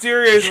 it's the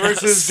Mysterios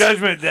versus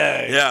Judgment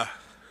Day. Yeah.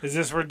 Is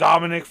this where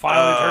Dominic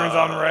finally turns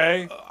on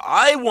Ray?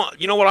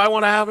 You know what I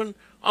want to happen?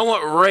 I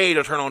want Ray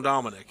to turn on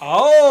Dominic.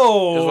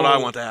 Oh. Is what I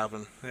want to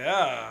happen.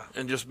 Yeah.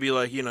 And just be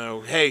like,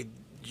 hey,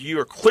 you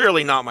are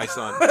clearly not my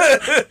son.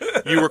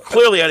 You were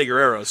clearly Eddie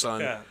Guerrero's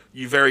son. Yeah.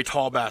 You very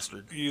tall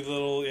bastard. You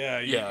little,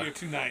 you're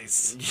too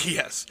nice.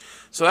 Yes.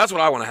 So that's what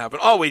I want to happen.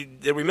 Oh,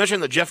 did we mention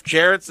the Jeff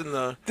Jarrett's in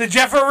the... The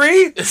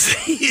Jeffery?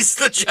 He's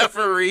the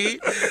Jeffery.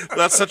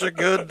 That's such a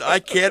good... I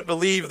can't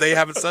believe they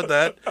haven't said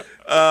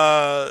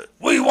that.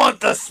 We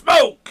want the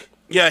smoke!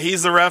 Yeah,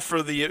 he's the ref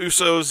for the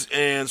Usos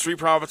and Street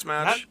Profits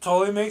match. That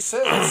totally makes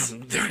sense.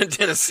 They're in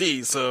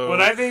Tennessee, so...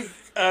 But I think...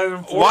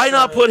 why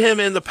not put him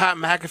in the Pat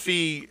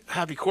McAfee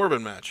Happy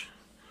Corbin match?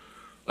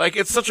 Like,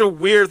 it's such a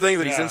weird thing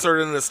that he's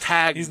inserted in this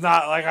tag. He's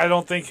not, I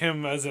don't think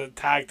him as a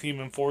tag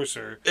team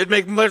enforcer. It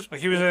make much...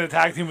 Like, he was in a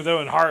tag team with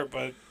Owen Hart,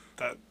 but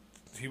that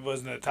he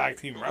wasn't a tag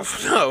team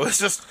wrestler. No, it's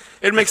just...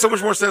 It makes so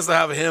much more sense to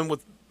have him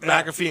with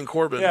McAfee and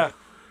Corbin. Yeah.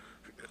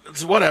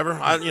 It's whatever.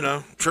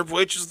 Triple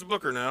H is the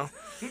booker now.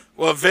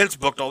 Well, Vince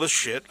booked all this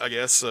shit, I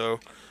guess,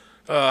 so...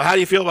 how do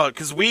you feel about it?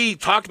 Because we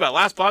talked about...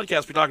 Last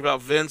podcast, we talked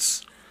about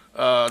Vince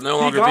no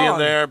longer being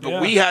there,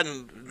 but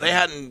they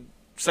hadn't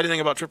said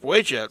anything about Triple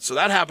H yet, so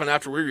that happened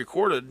after we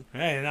recorded.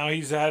 Hey, now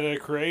he's had a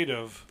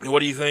creative. What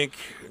do you think?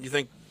 You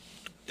think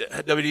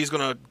WWE's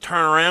going to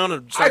turn around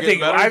and start getting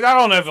better? I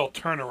don't know if it'll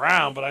turn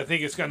around, but I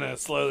think it's going to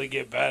slowly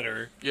get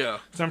better. Yeah.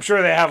 Because I'm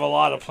sure they have a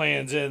lot of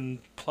plans in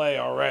play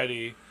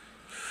already.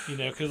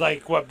 Because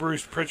like what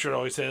Bruce Pritchard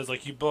always says,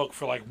 like you book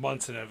for like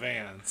months in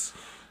advance.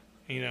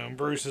 And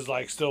Bruce is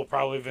like still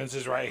probably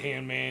Vince's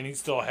right-hand man. He's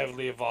still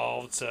heavily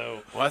involved,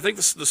 so... Well, I think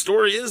the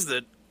story is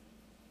that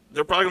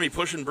they're probably going to be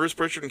pushing Bruce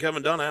Pritchard and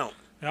Kevin Dunn out.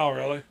 Oh,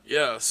 really?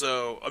 Yeah,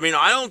 so, I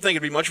don't think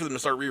it'd be much for them to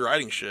start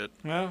rewriting shit.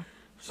 Yeah.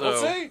 So,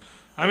 We'll see.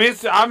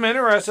 I'm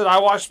interested. I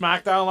watched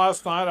SmackDown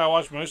last night. I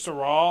watched most of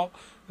Raw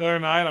the other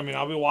night.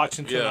 I'll be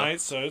watching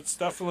tonight, so it's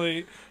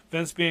definitely...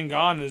 Vince being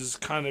gone has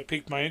kind of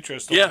piqued my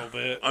interest a little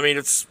bit.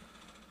 It's...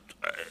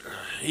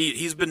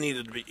 He's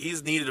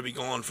needed to be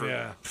gone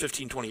for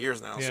 15, 20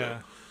 years now. Yeah.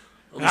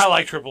 So. And I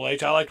like Triple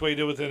H. I liked what he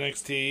did with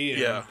NXT.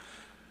 And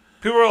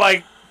people are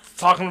like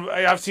talking.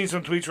 I've seen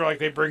some tweets where like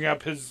they bring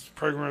up his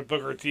program with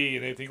Booker T,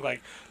 and they think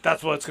like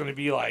that's what it's going to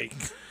be like.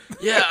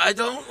 Yeah, I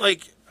don't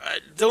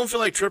feel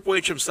like Triple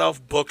H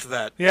himself booked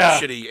that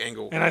shitty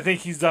angle. And I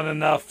think he's done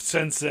enough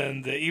since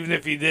then that even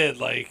if he did,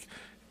 like,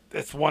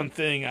 that's one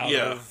thing out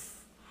of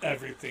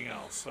everything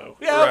else. So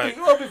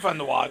it'll be fun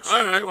to watch.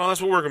 All right, well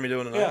that's what we're gonna be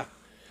doing tonight. Yeah,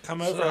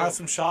 come over, have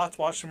some shots,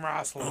 watch some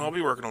wrestling. I'll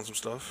be working on some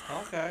stuff.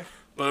 Okay.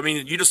 But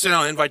you just send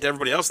out an invite to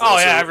everybody else. Oh,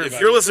 yeah, everybody.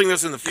 If you're listening to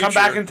this in the future, come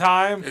back in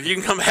time. If you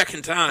can come back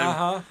in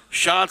time,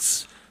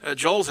 shots at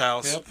Joel's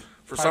house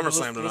for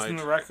SummerSlam tonight. Listen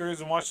to records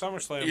and watch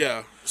SummerSlam.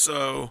 Yeah.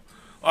 So,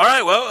 all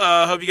right.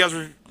 Well, hope you guys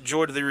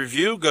enjoyed the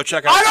review. Go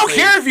check out. I don't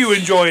care if you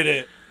enjoyed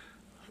it.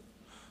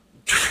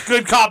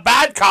 Good cop,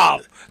 bad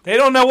cop. They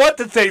don't know what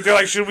to think. They're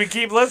like, should we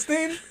keep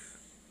listening?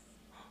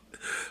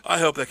 I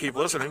hope they keep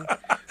listening.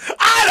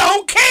 I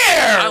don't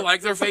care. I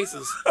like their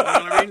faces. You know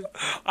what I mean?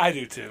 I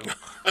do too.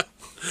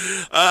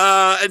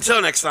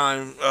 Until next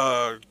time,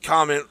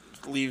 comment,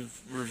 leave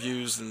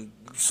reviews, and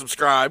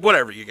subscribe.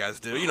 Whatever you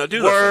guys do,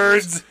 do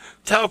words.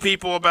 Tell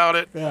people about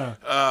it.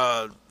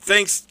 Yeah.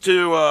 Thanks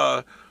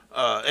to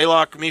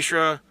Alok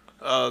Mishra,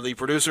 the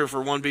producer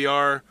for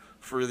 1BR,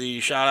 for the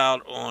shout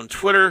out on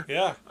Twitter.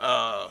 Yeah.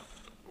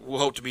 We'll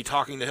hope to be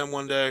talking to him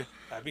one day.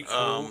 That'd be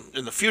cool.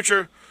 In the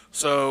future.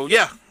 So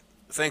yeah,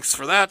 thanks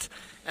for that.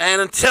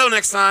 And until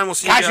next time, we'll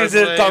see you guys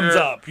later. Did a thumbs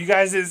up. You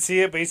guys didn't see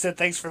it, but he said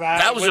thanks for that.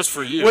 That was just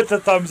for you. With the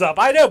thumbs up.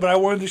 I know, but I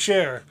wanted to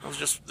share.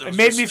 It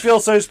made me feel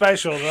so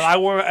special that I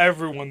want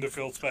everyone to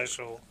feel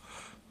special.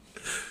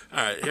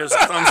 All right, here's a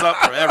thumbs up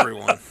for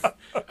everyone.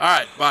 All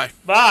right, bye.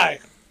 Bye.